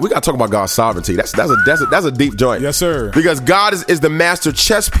 We gotta talk about God's sovereignty. That's a deep joint. Yes, sir. Because God is the master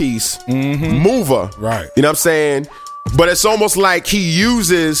chess piece mover. Right. You know what I'm saying? But it's almost like he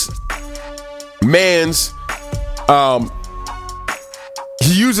uses man's fallen.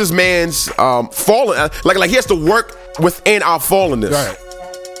 Like he has to work within our fallenness. Right.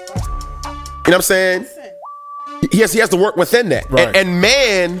 You know what I'm saying? He has to work within that. Right. And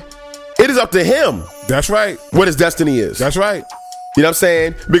man, it is up to him. That's right. What his destiny is. That's right. You know what I'm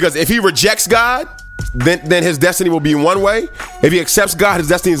saying? Because if he rejects God, then his destiny will be in one way. If he accepts God, his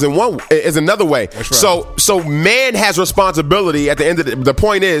destiny is another way. That's right. So man has responsibility. At the end of the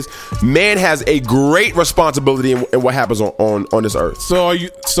point is, man has a great responsibility in what happens on this earth. So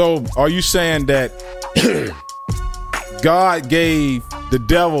are you saying that God gave the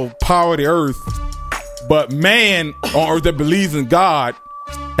devil power of the earth, but man on earth that believes in God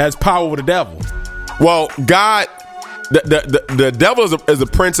has power over the devil? Well, God, the devil is the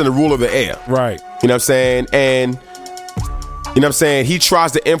prince and the ruler of the air. Right. You know what I'm saying? And you know what I'm saying? He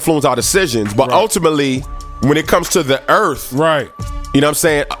tries to influence our decisions, but ultimately, when it comes to the earth, right? You know what I'm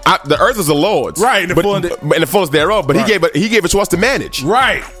saying? The earth is the Lord's, right? In the fullness thereof. But he gave it to us to manage,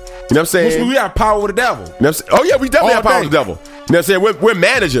 right? You know what I'm saying? We have power with the devil. You know what I'm saying? Oh yeah, we definitely have power with the devil. You know what I'm saying? We're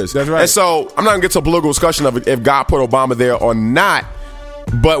managers. That's right. And so I'm not gonna get to a political discussion of if God put Obama there or not.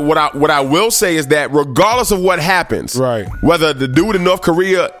 But what I will say is that regardless of what happens, right? Whether the dude in North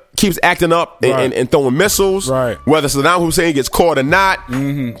Korea keeps acting up and throwing missiles, right? Whether Saddam Hussein gets caught or not,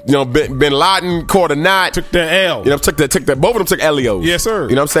 you know, Bin Laden caught or not, took the L. You know, took the both of them took LEOs. Yes, sir.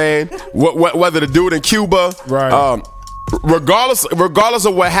 You know what I'm saying? Whether the dude in Cuba, right? Regardless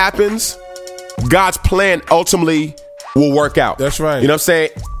of what happens, God's plan ultimately will work out. That's right. You know what I'm saying?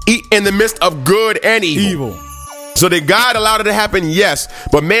 In the midst of good and evil. So did God allow it to happen? Yes.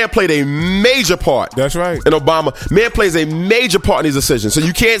 But man played a major part. That's right. In Obama. Man plays a major part in these decisions. So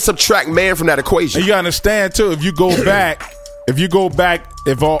you can't subtract man from that equation. And you gotta understand too, if you go back,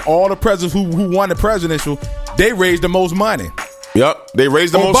 if all the presidents who won the presidential, they raised the most money. Yep. They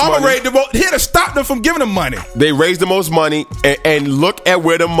raised the most money. Obama raised the most. He had to stop them from giving them money. They raised the most money and look at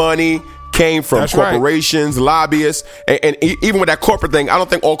where the money came from. That's corporations, right. Lobbyists, and even with that corporate thing, I don't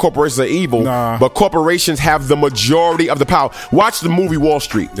think all corporations are evil, but corporations have the majority of the power. Watch the movie Wall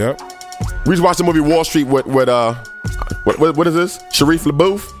Street. Yep. We just watched the movie Wall Street with what is this? Sharif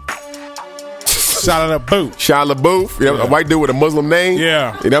LaBeouf? Shia LaBeouf. You know, a white dude with a Muslim name.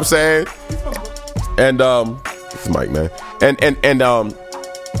 Yeah. You know what I'm saying? And this is Mike, man. And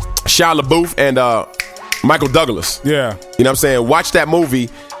Shia LaBeouf and Michael Douglas. Yeah. You know what I'm saying? Watch that movie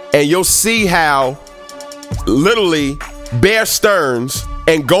and you'll see how literally Bear Stearns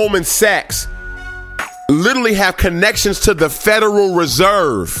and Goldman Sachs literally have connections to the Federal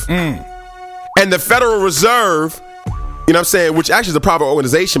Reserve. And the Federal Reserve, you know what I'm saying, which actually is a private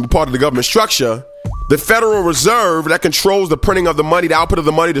organization, but part of the government structure, the Federal Reserve that controls the printing of the money, the output of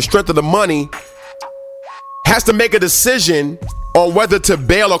the money, the strength of the money, has to make a decision on whether to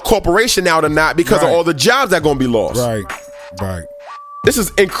bail a corporation out or not because of all the jobs that are going to be lost. Right. This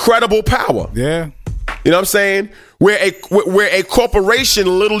is incredible power. Yeah. You know what I'm saying? Where a corporation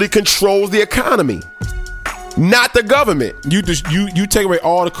literally controls the economy, not the government. You take away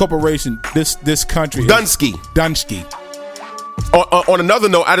all the corporation. This country. Dunsky. On another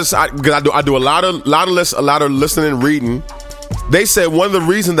note, because I do a lot of listening and reading. They said one of the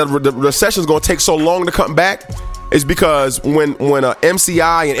reasons that the recession is going to take so long to come back is because when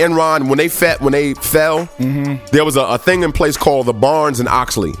MCI and Enron when they fell, there was a thing in place called the Barnes and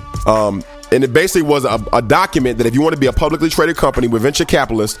Oxley, and it basically was a document that if you want to be a publicly traded company with venture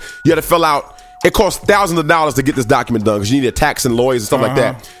capitalists, you had to fill out. It cost thousands of dollars to get this document done because you needed tax and lawyers and stuff like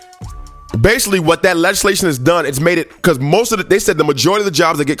that. Basically, what that legislation has done, it's made it because they said the majority of the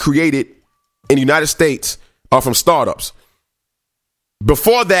jobs that get created in the United States are from startups.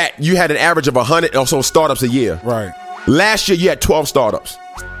 Before that, you had an average of 100 or so startups a year. Right. Last year, you had 12 startups,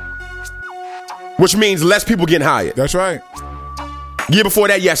 which means less people getting hired. That's right. Year before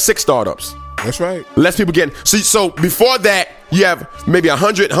that, you had 6 startups. That's right. Less people getting. So before that, you have maybe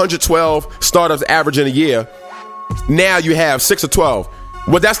 100, 112 startups average in a year. Now you have 6 or 12.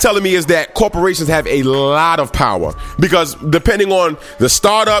 What that's telling me is that corporations have a lot of power because depending on the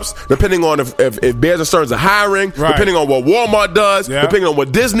startups, depending on if Bears and Stearns are hiring, depending on what Walmart does, depending on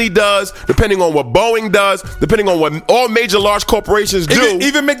what Disney does, depending on what Boeing does, depending on what all major large corporations do.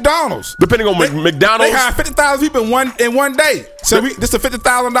 Even McDonald's. Depending on McDonald's. They hire 50,000 people in one day. So this is a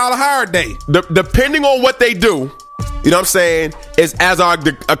 $50,000 hire day. Depending on what they do, you know what I'm saying, is as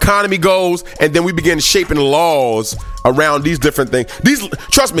the economy goes, and then we begin shaping laws around these different things.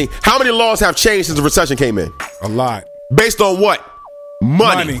 Trust me, how many laws have changed since the recession came in? A lot. Based on what?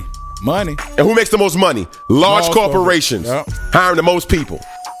 Money. And who makes the most money? Large corporations. Hiring the most people.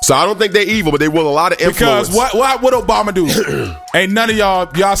 So I don't think they're evil, but they will a lot of influence. Because what would Obama do? Ain't none of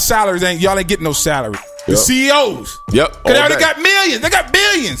y'all salaries, y'all ain't getting no salary. The CEOs. Yep. Because they already got millions. They got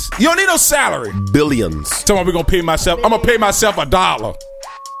billions. You don't need no salary. Billions. Someone we're going to pay myself. I'm going to pay myself $1.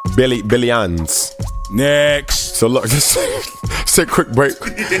 Billions. Next. So look, just take a quick break.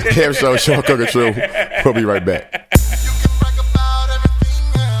 Ham Show, Sean Cook and True. We'll be right back.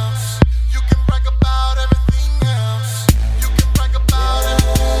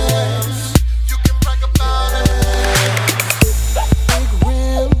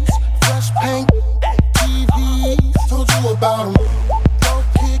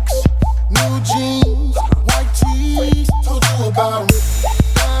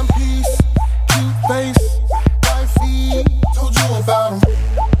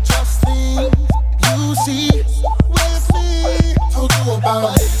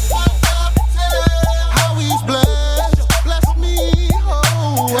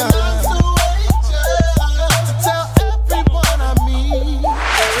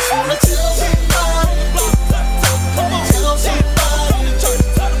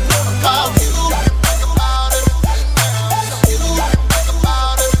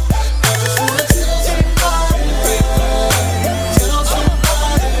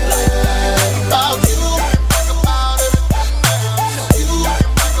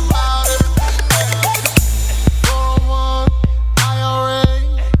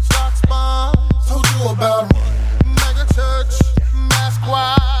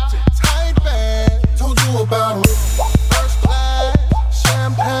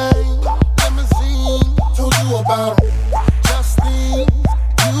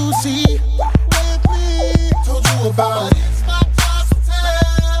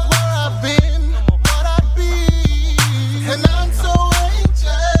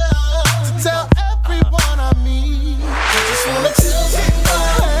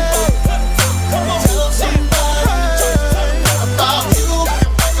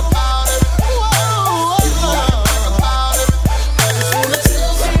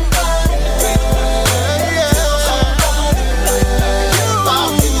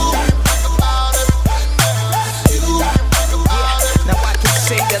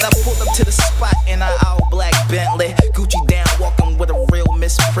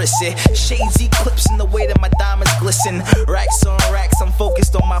 Shades eclipse in the way that my diamonds glisten. Racks on racks, I'm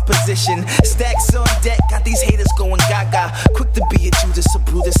focused on my position. Stacks on deck, got these haters going gaga. Quick to be a Judas, a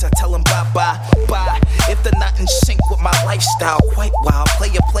Brutus, I tell them bye-bye, bye. If they're not in sync with my lifestyle, quite wild. Play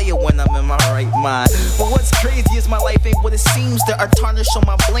a player when I'm in my right mind. But what's crazy is my life ain't what it seems. There are tarnish on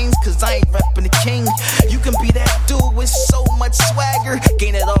my blings, cause I ain't reppin' the king. You can be that dude with so much swagger.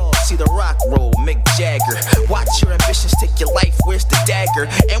 Gain it all, see the rock roll, Mick Jagger. Watch your ambitions take your life, where's the dagger?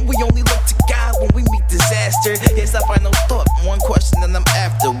 And we only look to God when we meet disaster. Here's that final thought, one question that I'm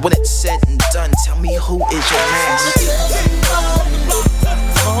after. When it's said and done, tell me who is your master?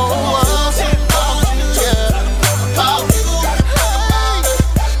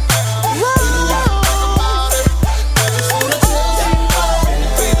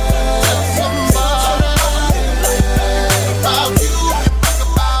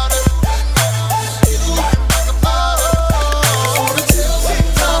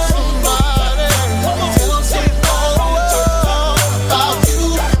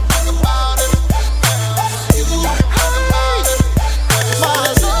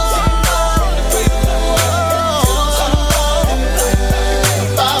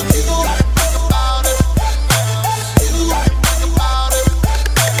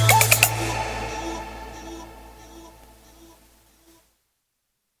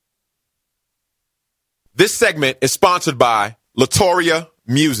 This segment is sponsored by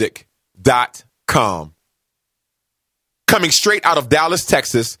LatoriaMusic.com. Coming straight out of Dallas,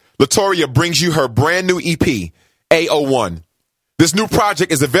 Texas, Latoria brings you her brand new EP, A01. This new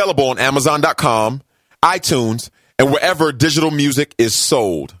project is available on Amazon.com, iTunes, and wherever digital music is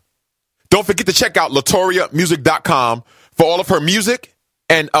sold. Don't forget to check out LatoriaMusic.com for all of her music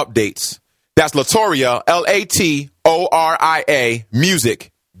and updates. That's Latoria, LATORIA,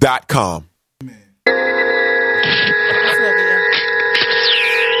 music.com.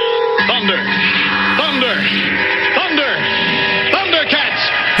 Thunder! Thunder! Thunder! Thundercats!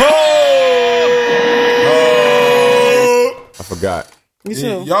 I forgot. Me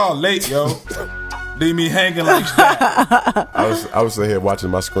too. Y'all late, yo. Leave me hanging like that. I was sitting here watching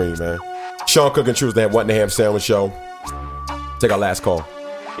my screen, man. Sean Cook and Tuesday at What in the Ham Sandwich Show. Take our last call.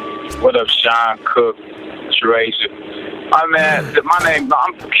 What up, Sean Cook, Tracer? I'm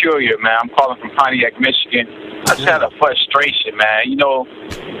Peculiar, man. I'm calling from Pontiac, Michigan. I just had a frustration, man. You know,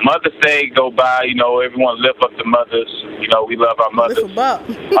 Mother's Day go by, you know, everyone lift up the mothers. You know, we love our mothers Lift 'em up.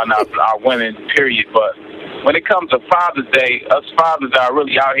 on our women, period. But when it comes to Father's Day, us fathers are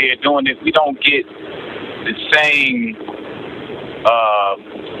really out here doing it. We don't get the same,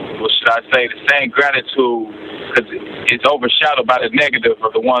 the same gratitude, because it's overshadowed by the negative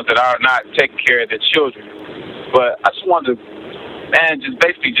of the ones that are not taking care of their children. But I just wanted to, man,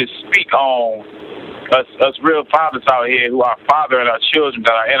 just speak on us real fathers out here who are fathering our children,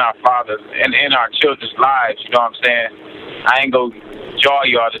 that are in our fathers and in our children's lives. You know what I'm saying? I ain't gonna jaw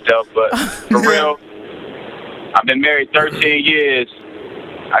y'all to death, but for real, I've been married 13 years.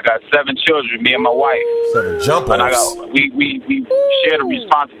 I got 7 children, me and my wife. 7 jumpers. And we share the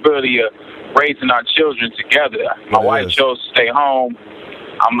responsibility of raising our children together. My wife chose to stay home.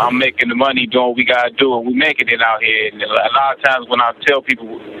 I'm making the money, doing what we gotta do, and we making it out here. And a lot of times when I tell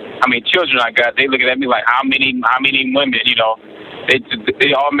people how many children I got, they looking at me like, how many women, you know?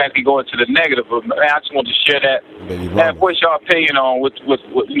 They automatically go into the negative. But man, I just want to share that. Man, what's your opinion on what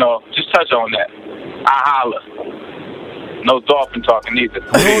you know? Just touch on that. I holla. No dolphin talking either.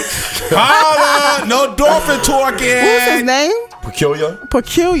 Holla! No dolphin talking. What's his name? Peculiar.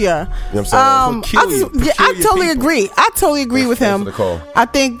 Peculiar. You know what I'm saying? I totally agree. I totally agree with him. I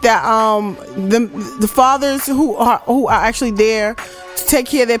think that the fathers who are actually there to take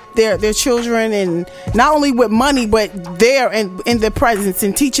care of their children, and not only with money, but there and in their presence,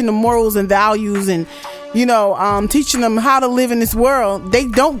 and teaching them morals and values, and you know, teaching them how to live in this world, they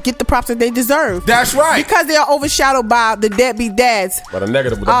don't get the props that they deserve. That's right. Because they are overshadowed by the deadbeat dads. By the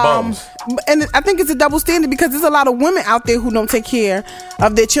negative with the bums. And I think it's a double standard, because there's a lot of women out there who don't take care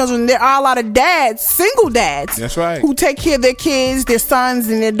of their children. There are a lot of dads, single dads. That's right. Who take care of their kids, their sons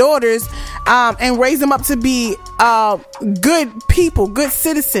and their daughters, and raise them up to be good people, good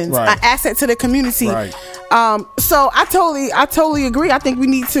citizens, Right. an asset to the community. Right. So I totally agree. I think we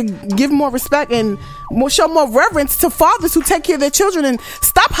need to give more respect and show more reverence to fathers who take care of their children, and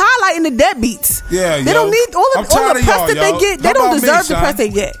stop highlighting the deadbeats. Yeah, they don't need all the press that they get. They don't deserve the press they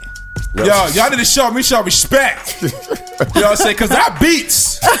get. Yo, y'all need to show me some respect. You know what I'm saying? Because I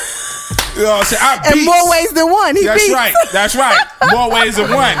beats. You know what I'm saying? I beats. In more ways than one. He That's beats. right. That's right. More ways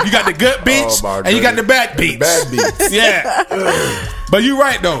than one. You got the good beats and you got the bad beats. Bad beats. Yeah. But you're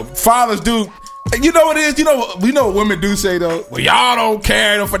right, though. Fathers do. You know what it is? You know, we know what women do say, though. Well, y'all don't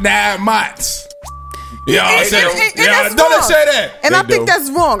carry them for 9 months. You know what I'm saying? That's Don't wrong. they say that? And I think that's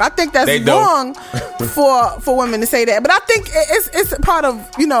wrong. I think that's wrong for women to say that. But I think it's part of,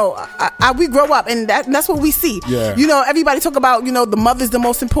 you know, we grow up, and that's what we see. Yeah. You know, everybody talk about, you know, the mother's the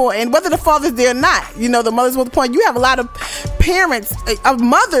most important, whether the father's there or not. You know, the mother's most important. You have a lot of parents, of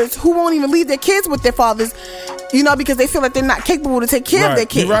mothers, who won't even leave their kids with their fathers, you know, because they feel like they're not capable to take care of their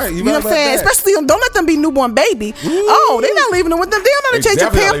kids. You're right. You know what I'm saying? That. Especially, don't let them be newborn baby. Ooh. Oh, they're not leaving them with them. They don't know how to change a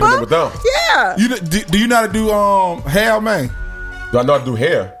Definitely not leaving them pamper. with them. Yeah. Do you know how to do hair, man? Do I know how to do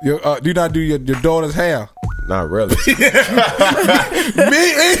hair? Do you not do your daughter's hair? Not really. Me either.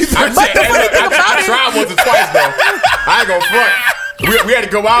 I tried once or twice, though. I ain't gonna front. We had to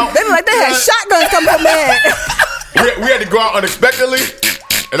go out. They look like they had shotguns coming from their we had to go out unexpectedly.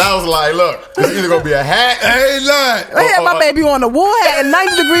 And I was like, look, this is either gonna be a hat. Hey, look. I had my baby on a wool hat in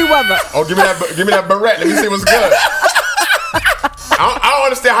 90-degree weather. Oh, give me that beret. Let me see what's good. I don't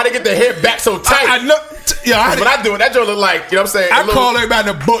understand how they get their hair back so tight. I know. Yeah, when I do it, that joint look like, you know what I'm saying? I call everybody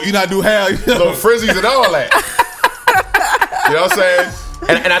in the book, you know, do hair. You know? Little frizzies and all that. You know what I'm saying?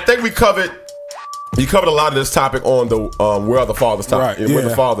 And I think you covered a lot of this topic on the Where Are the Fathers topic. Right, Where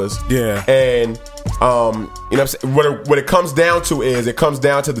the Fathers. Yeah. And you know what I'm saying? What it comes down to is it comes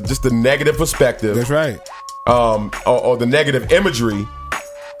down to just the negative perspective. That's right. Or the negative imagery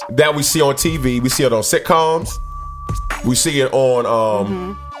that we see on TV. We see it on sitcoms. We see it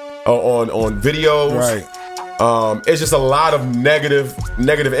on videos. Right. It's just a lot of negative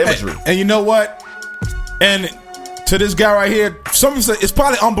imagery. And you know what? And to this guy right here, somebody said it's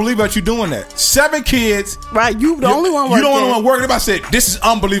probably unbelievable that you're doing that. 7 kids. Right, you the only one working. You the only one working. If I said, this is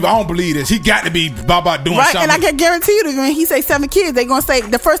unbelievable, I don't believe this. He got to be about doing something. And I can guarantee you that when he say 7 kids, they going to say,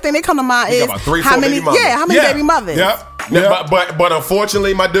 the first thing they come to mind is how many baby mothers. Yeah, how many baby mothers. Yep. But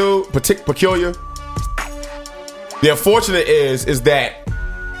unfortunately, my dude, peculiar, the unfortunate is that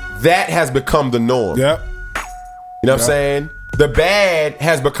has become the norm. Yep. You know what I'm saying? The bad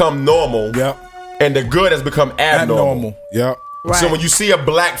has become normal. Yep. And the good has become abnormal. Yep. Right. So when you see a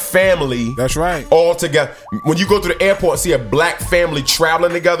black family, that's right, all together. When you go to the airport and see a black family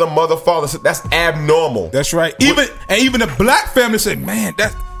traveling together, mother, father, that's abnormal. That's right. Even the black family say, man,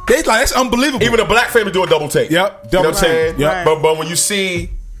 that's unbelievable. Even the black family do a double take. Yep. You know what I'm saying? Yep. But when you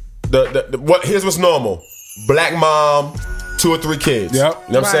see here's what's normal: black mom, 2 or 3 kids. Yep.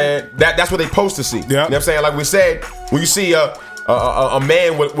 You know what I'm saying? That's what they supposed to see. Yep. You know what I'm saying? Like we said, when you see a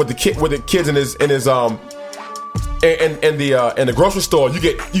man with the kids in his in the grocery store, you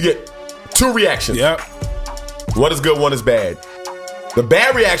get 2 reactions. Yep. One is good, one is bad. The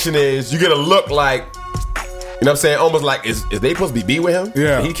bad reaction is you get a look like, you know what I'm saying, almost like is they supposed to be with him?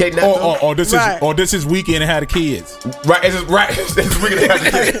 Yeah. And he kidnapped them? Or this is weekend and had the kids. Right. This is weekend and had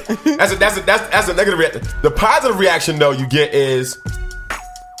the kids. That's a negative reaction. The positive reaction though you get is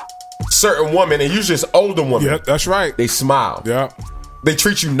certain women, and usually it's older women. Yep, that's right. They smile. Yep. They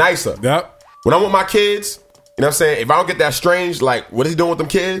treat you nicer. Yep. When I'm with my kids, you know what I'm saying? If I don't get that strange, like, what is he doing with them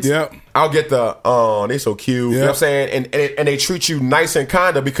kids? Yep. I'll get the, they so cute. Yep. You know what I'm saying? And they treat you nice and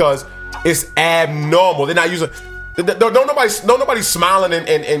kinder because it's abnormal. They're not using, don't nobody smiling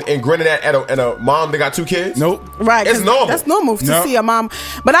and grinning at a mom that got 2 kids. Nope. Right. It's normal. That's normal to see a mom.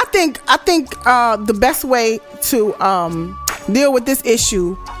 But I think the best way to deal with this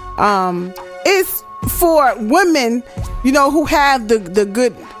issue is for women, who have the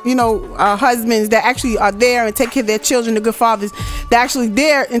good, husbands that actually are there and take care of their children, the good fathers that actually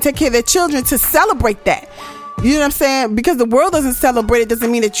there and take care of their children, to celebrate that. You know what I'm saying? Because the world doesn't celebrate it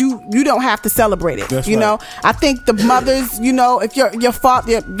doesn't mean that you don't have to celebrate it. That's you know, I think the mothers, if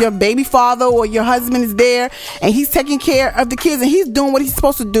your baby father or your husband is there and he's taking care of the kids and he's doing what he's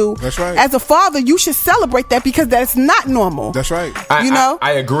supposed to do. That's right. As a father, you should celebrate that because that's not normal. That's right.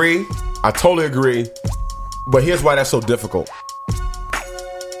 I agree. I totally agree. But here's why that's so difficult.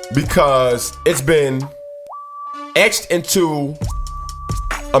 Because it's been etched into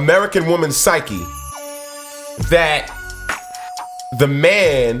American woman's psyche that the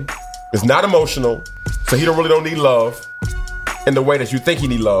man is not emotional, so he really don't need love in the way that you think he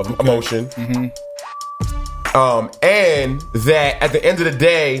need love, emotion. Mm-hmm. And that at the end of the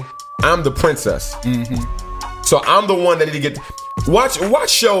day, I'm the princess. Mm-hmm. So I'm the one that need to get. Watch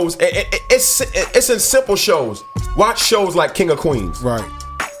shows. It's in simple shows. Watch shows like King of Queens. Right.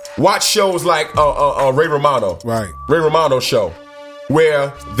 Watch shows like Ray Romano. Right. Ray Romano show,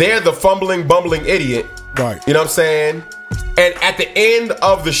 where they're the fumbling, bumbling idiot. Right. You know what I'm saying? And at the end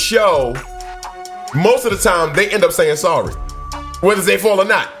of the show, most of the time they end up saying sorry, whether they fall or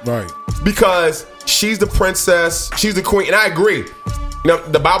not. Right. Because she's the princess, she's the queen, and I agree.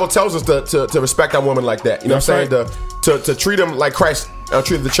 The Bible tells us to respect our women like that. You know what I'm saying? To treat them like Christ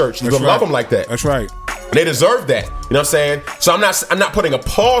treated the church. To love them like that. That's right. And they deserve that. You know what I'm saying? So I'm not putting a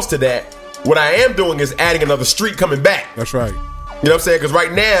pause to that. What I am doing is adding another street coming back. That's right. You know what I'm saying? Because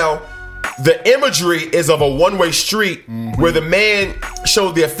right now, the imagery is of a one-way street where the man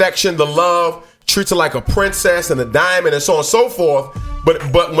shows the affection, the love, treats her like a princess and a diamond and so on and so forth.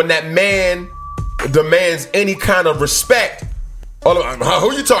 But when that man demands any kind of respect, who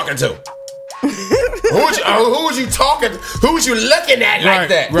are you talking to? Who was you talking? Who was you looking at like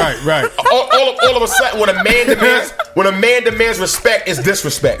that? Right. All of a sudden, when a man demands respect, it's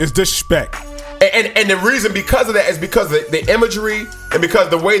disrespect. It's disrespect. And the reason because of that is because the imagery and because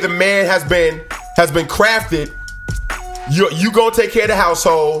the way the man has been crafted. You gonna take care of the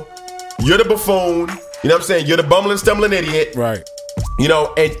household. You're the buffoon. You know what I'm saying? You're the bumbling, stumbling idiot. Right. And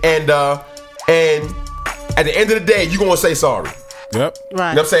at the end of the day, you gonna say sorry. Yep. Right. You know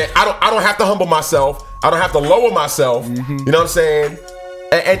what I'm saying? I don't have to humble myself. I don't have to lower myself. Mm-hmm. You know what I'm saying?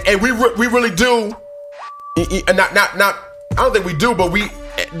 And we really do. Not. I don't think we do, but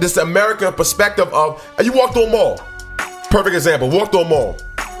this American perspective of you walk through a mall. Perfect example. Walk through a mall.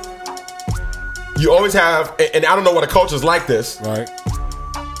 You always have, and I don't know what a culture's like this. Right.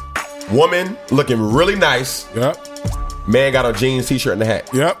 Woman looking really nice. Yep. Man got on jeans, t-shirt, and a hat.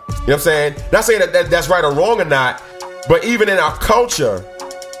 Yep. You know what I'm saying? Not saying that's right or wrong or not, but even in our culture,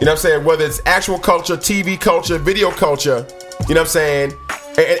 you know what I'm saying, whether it's actual culture, TV culture, video culture, you know what I'm saying,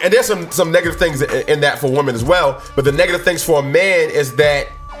 and there's some negative things in that for women as well, but the negative things for a man is that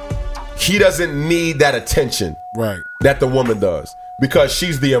he doesn't need that attention that the woman does, because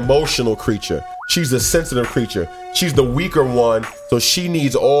she's the emotional creature. She's the sensitive creature. She's the weaker one, so she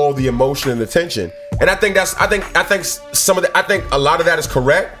needs all the emotion and attention. And I think I think a lot of that is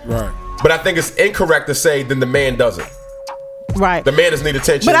correct. Right. But I think it's incorrect to say then the man doesn't. Right. The man doesn't need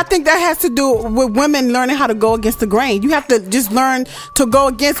attention. But I think that has to do with women learning how to go against the grain. You have to just learn to go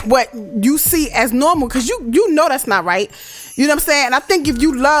against what you see as normal, because you know that's not right. You know what I'm saying? And I think if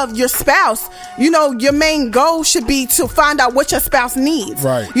you love your spouse, you know, your main goal should be to find out what your spouse needs.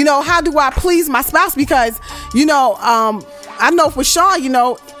 Right. You know, how do I please my spouse? Because, you know, I know for Sean, you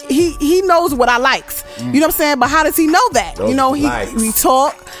know, he knows what I likes. You know what I'm saying? But how does he know that? You know, we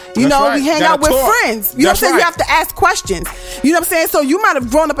talk. You know, we hang out with friends. You know what I'm saying? You have to ask questions. You know what I'm saying? So you might have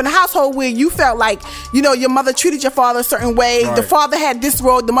grown up in a household where you felt like, you know, your mother treated your father a certain way. Right. The father had this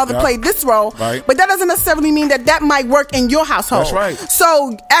role. The mother played this role. Right. But that doesn't necessarily mean that might work in your household. That's right.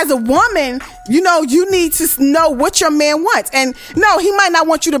 So as a woman, you know, you need to know what your man wants. And no, he might not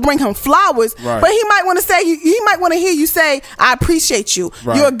want you to bring him flowers, but he might want to say, he might want to hear you say, I appreciate you.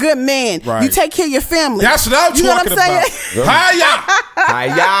 Right. You're a good man. Right. You take care of your family. That's what I'm talking about.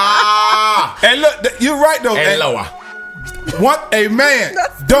 Hiya. And look, you're right though. And lower. What a man,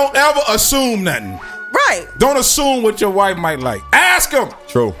 don't ever assume nothing. Right. Don't assume what your wife might like. Ask him.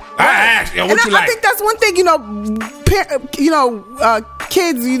 True. I ask you what you like. I think that's one thing,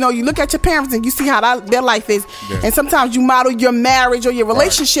 kids, you know, you look at your parents and you see how their life is. Yeah. And sometimes you model your marriage or your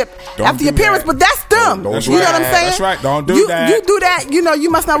relationship after your parents, but that's them. Don't you know what I'm saying? That's right. Don't do that. You do that, you know, you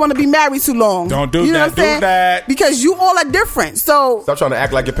must not want to be married too long. Don't do you know that. What I'm saying? Do that. Because you all are different. So stop trying to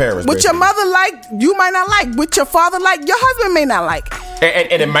act like your parents. What your mother like, you might not like. What your father like, your husband may not like.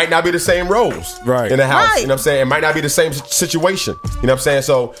 And it might not be the same roles in the house. You know what I'm saying? It might not be the same situation. You know what I'm saying?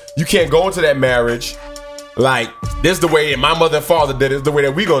 So you can't go into that marriage like, this is the way my mother and father did it, is the way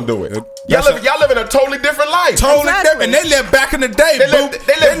that we gonna do it. Y'all live in a totally different life. Totally different. And they lived back in the day. They lived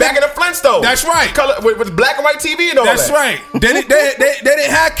back in the Flintstones. That's right. Color, with black and white TV and all that. That's right. They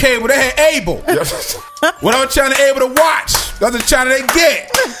didn't have cable. They had Able. What I'm trying to able to watch, that's the channel they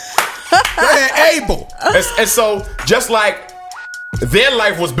get. They had Able. And so, just like their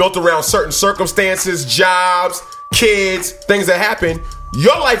life was built around certain circumstances, jobs, kids, things that happen,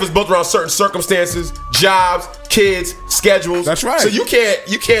 your life is built around certain circumstances, jobs, kids, schedules. That's right. So you can't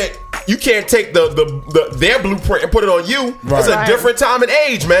take their blueprint and put it on you. Right. It's a different time and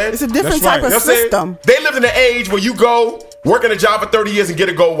age, man. It's a different type of system. They lived in an age where you go work in a job for 30 years and get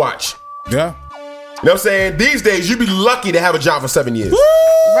a gold watch. Yeah. You know what I'm saying? These days, you'd be lucky to have a job for 7 years. Woo!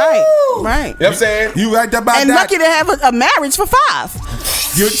 Right. You know what I'm saying? You right about and that. lucky to have a marriage for 5.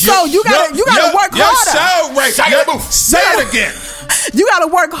 So you gotta work harder. Right. Say it again. You gotta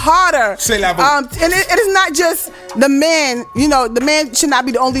work harder. Say that. And it is not just the man. You know, the man should not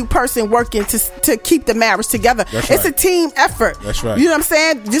be the only person working to keep the marriage together. It's a team effort. That's right. You know what I'm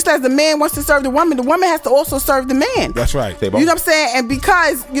saying? Just as the man wants to serve the woman has to also serve the man. That's right. You know what I'm saying? And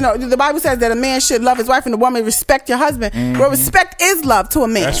because, you know, the Bible says that a man should love his wife and the woman respect your husband. Mm-hmm. Well, respect is love to a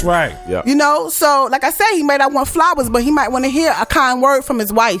man. That's right. Yeah. You know, so like I said, he might not want flowers, but he might want to hear a kind word from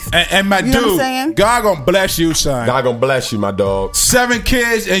his wife. And my you dude, know what I'm saying? God gonna bless you, son. God gonna bless you, my dog. 7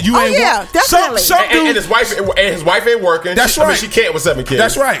 kids and you ain't. Definitely. And his wife ain't working. That's right. I mean, she can't with 7 kids.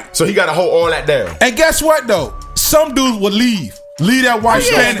 That's right. So he got to hold all that down. And guess what though? Some dudes will leave that wife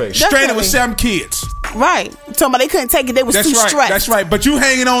stranded with 7 kids. Right. Talking about they couldn't take it. They was too stressed. That's right. But you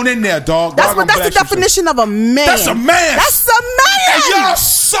hanging on in there, dog. That's the definition of a man. That's a man. That's a man. And y'all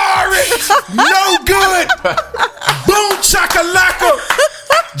sorry. No good. Boom chakalaka.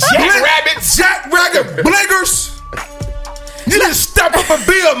 Jack Rabbit blinkers. You need to step up and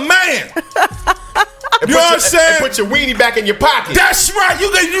be a man. You know what I'm saying? And put your weenie back in your pocket. That's right.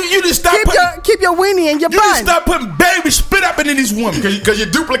 You just stop keep your weenie in your bun. You just stop putting baby spit up into these women. Because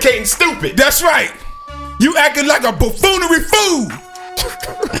you're duplicating stupid. That's right. You acting like a buffoonery fool.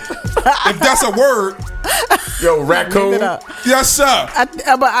 If that's a word. Yo, raccoon. Yes, sir.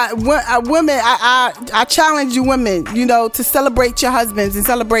 Women, I challenge you women, you know, to celebrate your husbands and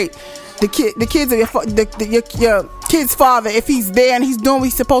celebrate the kids of your kid's father if he's there and he's doing what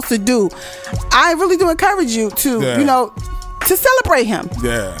he's supposed to do. I really do encourage you to, you know, to celebrate him.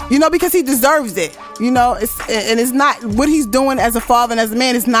 Yeah. You know, because he deserves it. You know, it's not what he's doing as a father and as a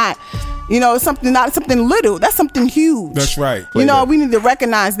man is not. You know, it's not something little. That's something huge. That's right. You know, we need to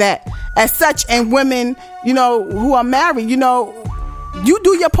recognize that as such. And women, you know, who are married, you know, you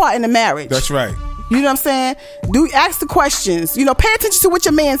do your part in the marriage. That's right. You know what I'm saying? Ask the questions. You know, pay attention to what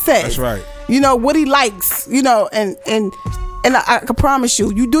your man says. That's right. You know, what he likes. You know, and And I can promise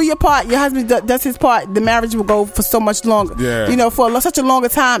you, you do your part, your husband does his part, the marriage will go for so much longer. Yeah. You know, for such a longer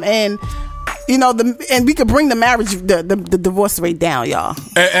time, and you know, and we could bring the marriage, the divorce rate down, y'all.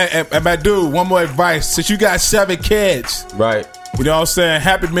 And my dude, one more advice. Since you got 7 kids, right? You know what I'm saying?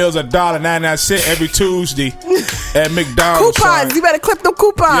 Happy Meals $1.99 every Tuesday at McDonald's. Coupons, son. you better clip them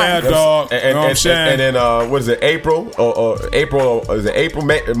coupons. Yeah, dog. And, you know what I'm saying? And then what is it? April or is it April?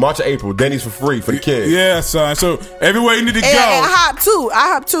 March or April? Denny's for free for the kids. Yeah, son. So everywhere you need to go. And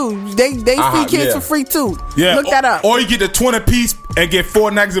IHOP too. They feed kids for free too. Yeah, look that up. Or you get the 20-piece and get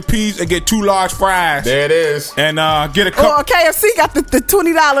 4 nuggets a piece and get 2 large fries. There it is. And get a couple. Or KFC got the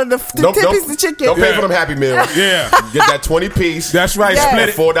 $20 the 10 pieces of chicken. Don't pay for them Happy Meals. Yeah, get that 20 piece. That's right. Yes. Split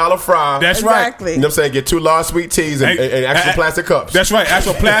it. $4 fry. That's exactly. right. You know what I'm saying? Get 2 large sweet teas and extra plastic cups. That's right.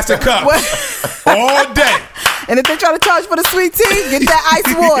 Extra plastic cups. All day. And if they try to charge for the sweet tea, get that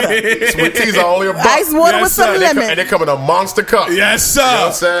ice water. Sweet teas are only $1. Ice water with some lemon. And they come in a monster cup. Yes, sir. You know what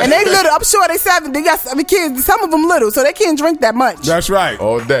I'm saying? And they little. I'm sure they 7. They got kids. Some of them little, so they can't drink that much. That's right.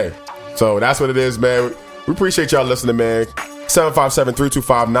 All day. So that's what it is, man. We appreciate y'all listening, man.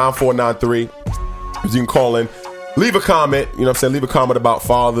 757-325-9493. You can call in. Leave a comment. You know what I'm saying? Leave a comment about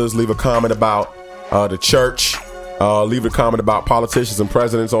fathers. Leave a comment about the church. Leave a comment about politicians and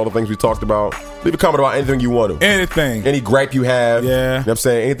presidents, all the things we talked about. Leave a comment about anything you want to. Anything. Any gripe you have. Yeah. You know what I'm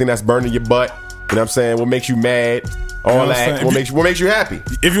saying? Anything that's burning your butt. You know what I'm saying? What makes you mad. All that. What makes you happy.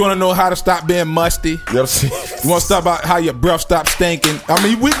 If you want to know how to stop being musty. You know what I'm saying? You want to stop about how your breath stops stinking. I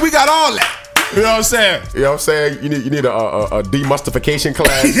mean, we got all that. You know what I'm saying? You know what I'm saying? You need a demustification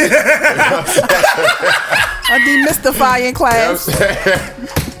class. A demystifying class. You know what I'm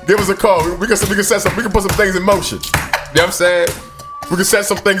saying? Give us a call. We can put some things in motion. You know what I'm saying? We can set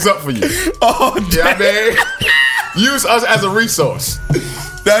some things up for you. Oh, you know what I mean? Use us as a resource.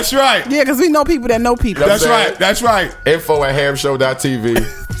 That's right. Yeah, because we know people that know people. You know That's right. That's right. info@hamshow.tv. You know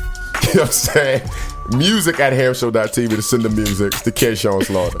what I'm saying? Music@hamshow.tv to send the music. It's the Kid Sean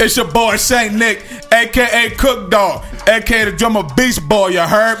Slaughter. It's your boy Saint Nick, a.k.a. Cook Dog, a.k.a. the drummer Beast Boy. You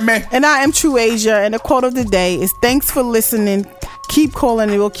heard me? And I am True Asia, and the quote of the day is, thanks for listening. Keep calling,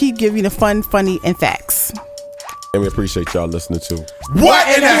 and we'll keep giving you the fun, funny, and facts. And we appreciate y'all listening to What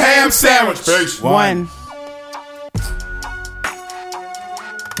in the Ham Sandwich? Peace. One.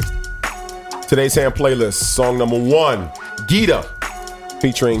 Today's Ham playlist, song number 1, Gita,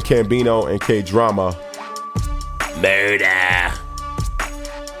 featuring Cambino and K-Drama, Murder.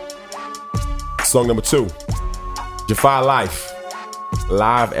 Song number 2, Jafar Life,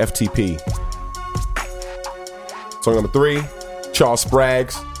 Live FTP. Song number 3, Charlie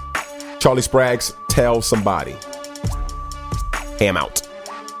Sprague's Tell Somebody. Ham out.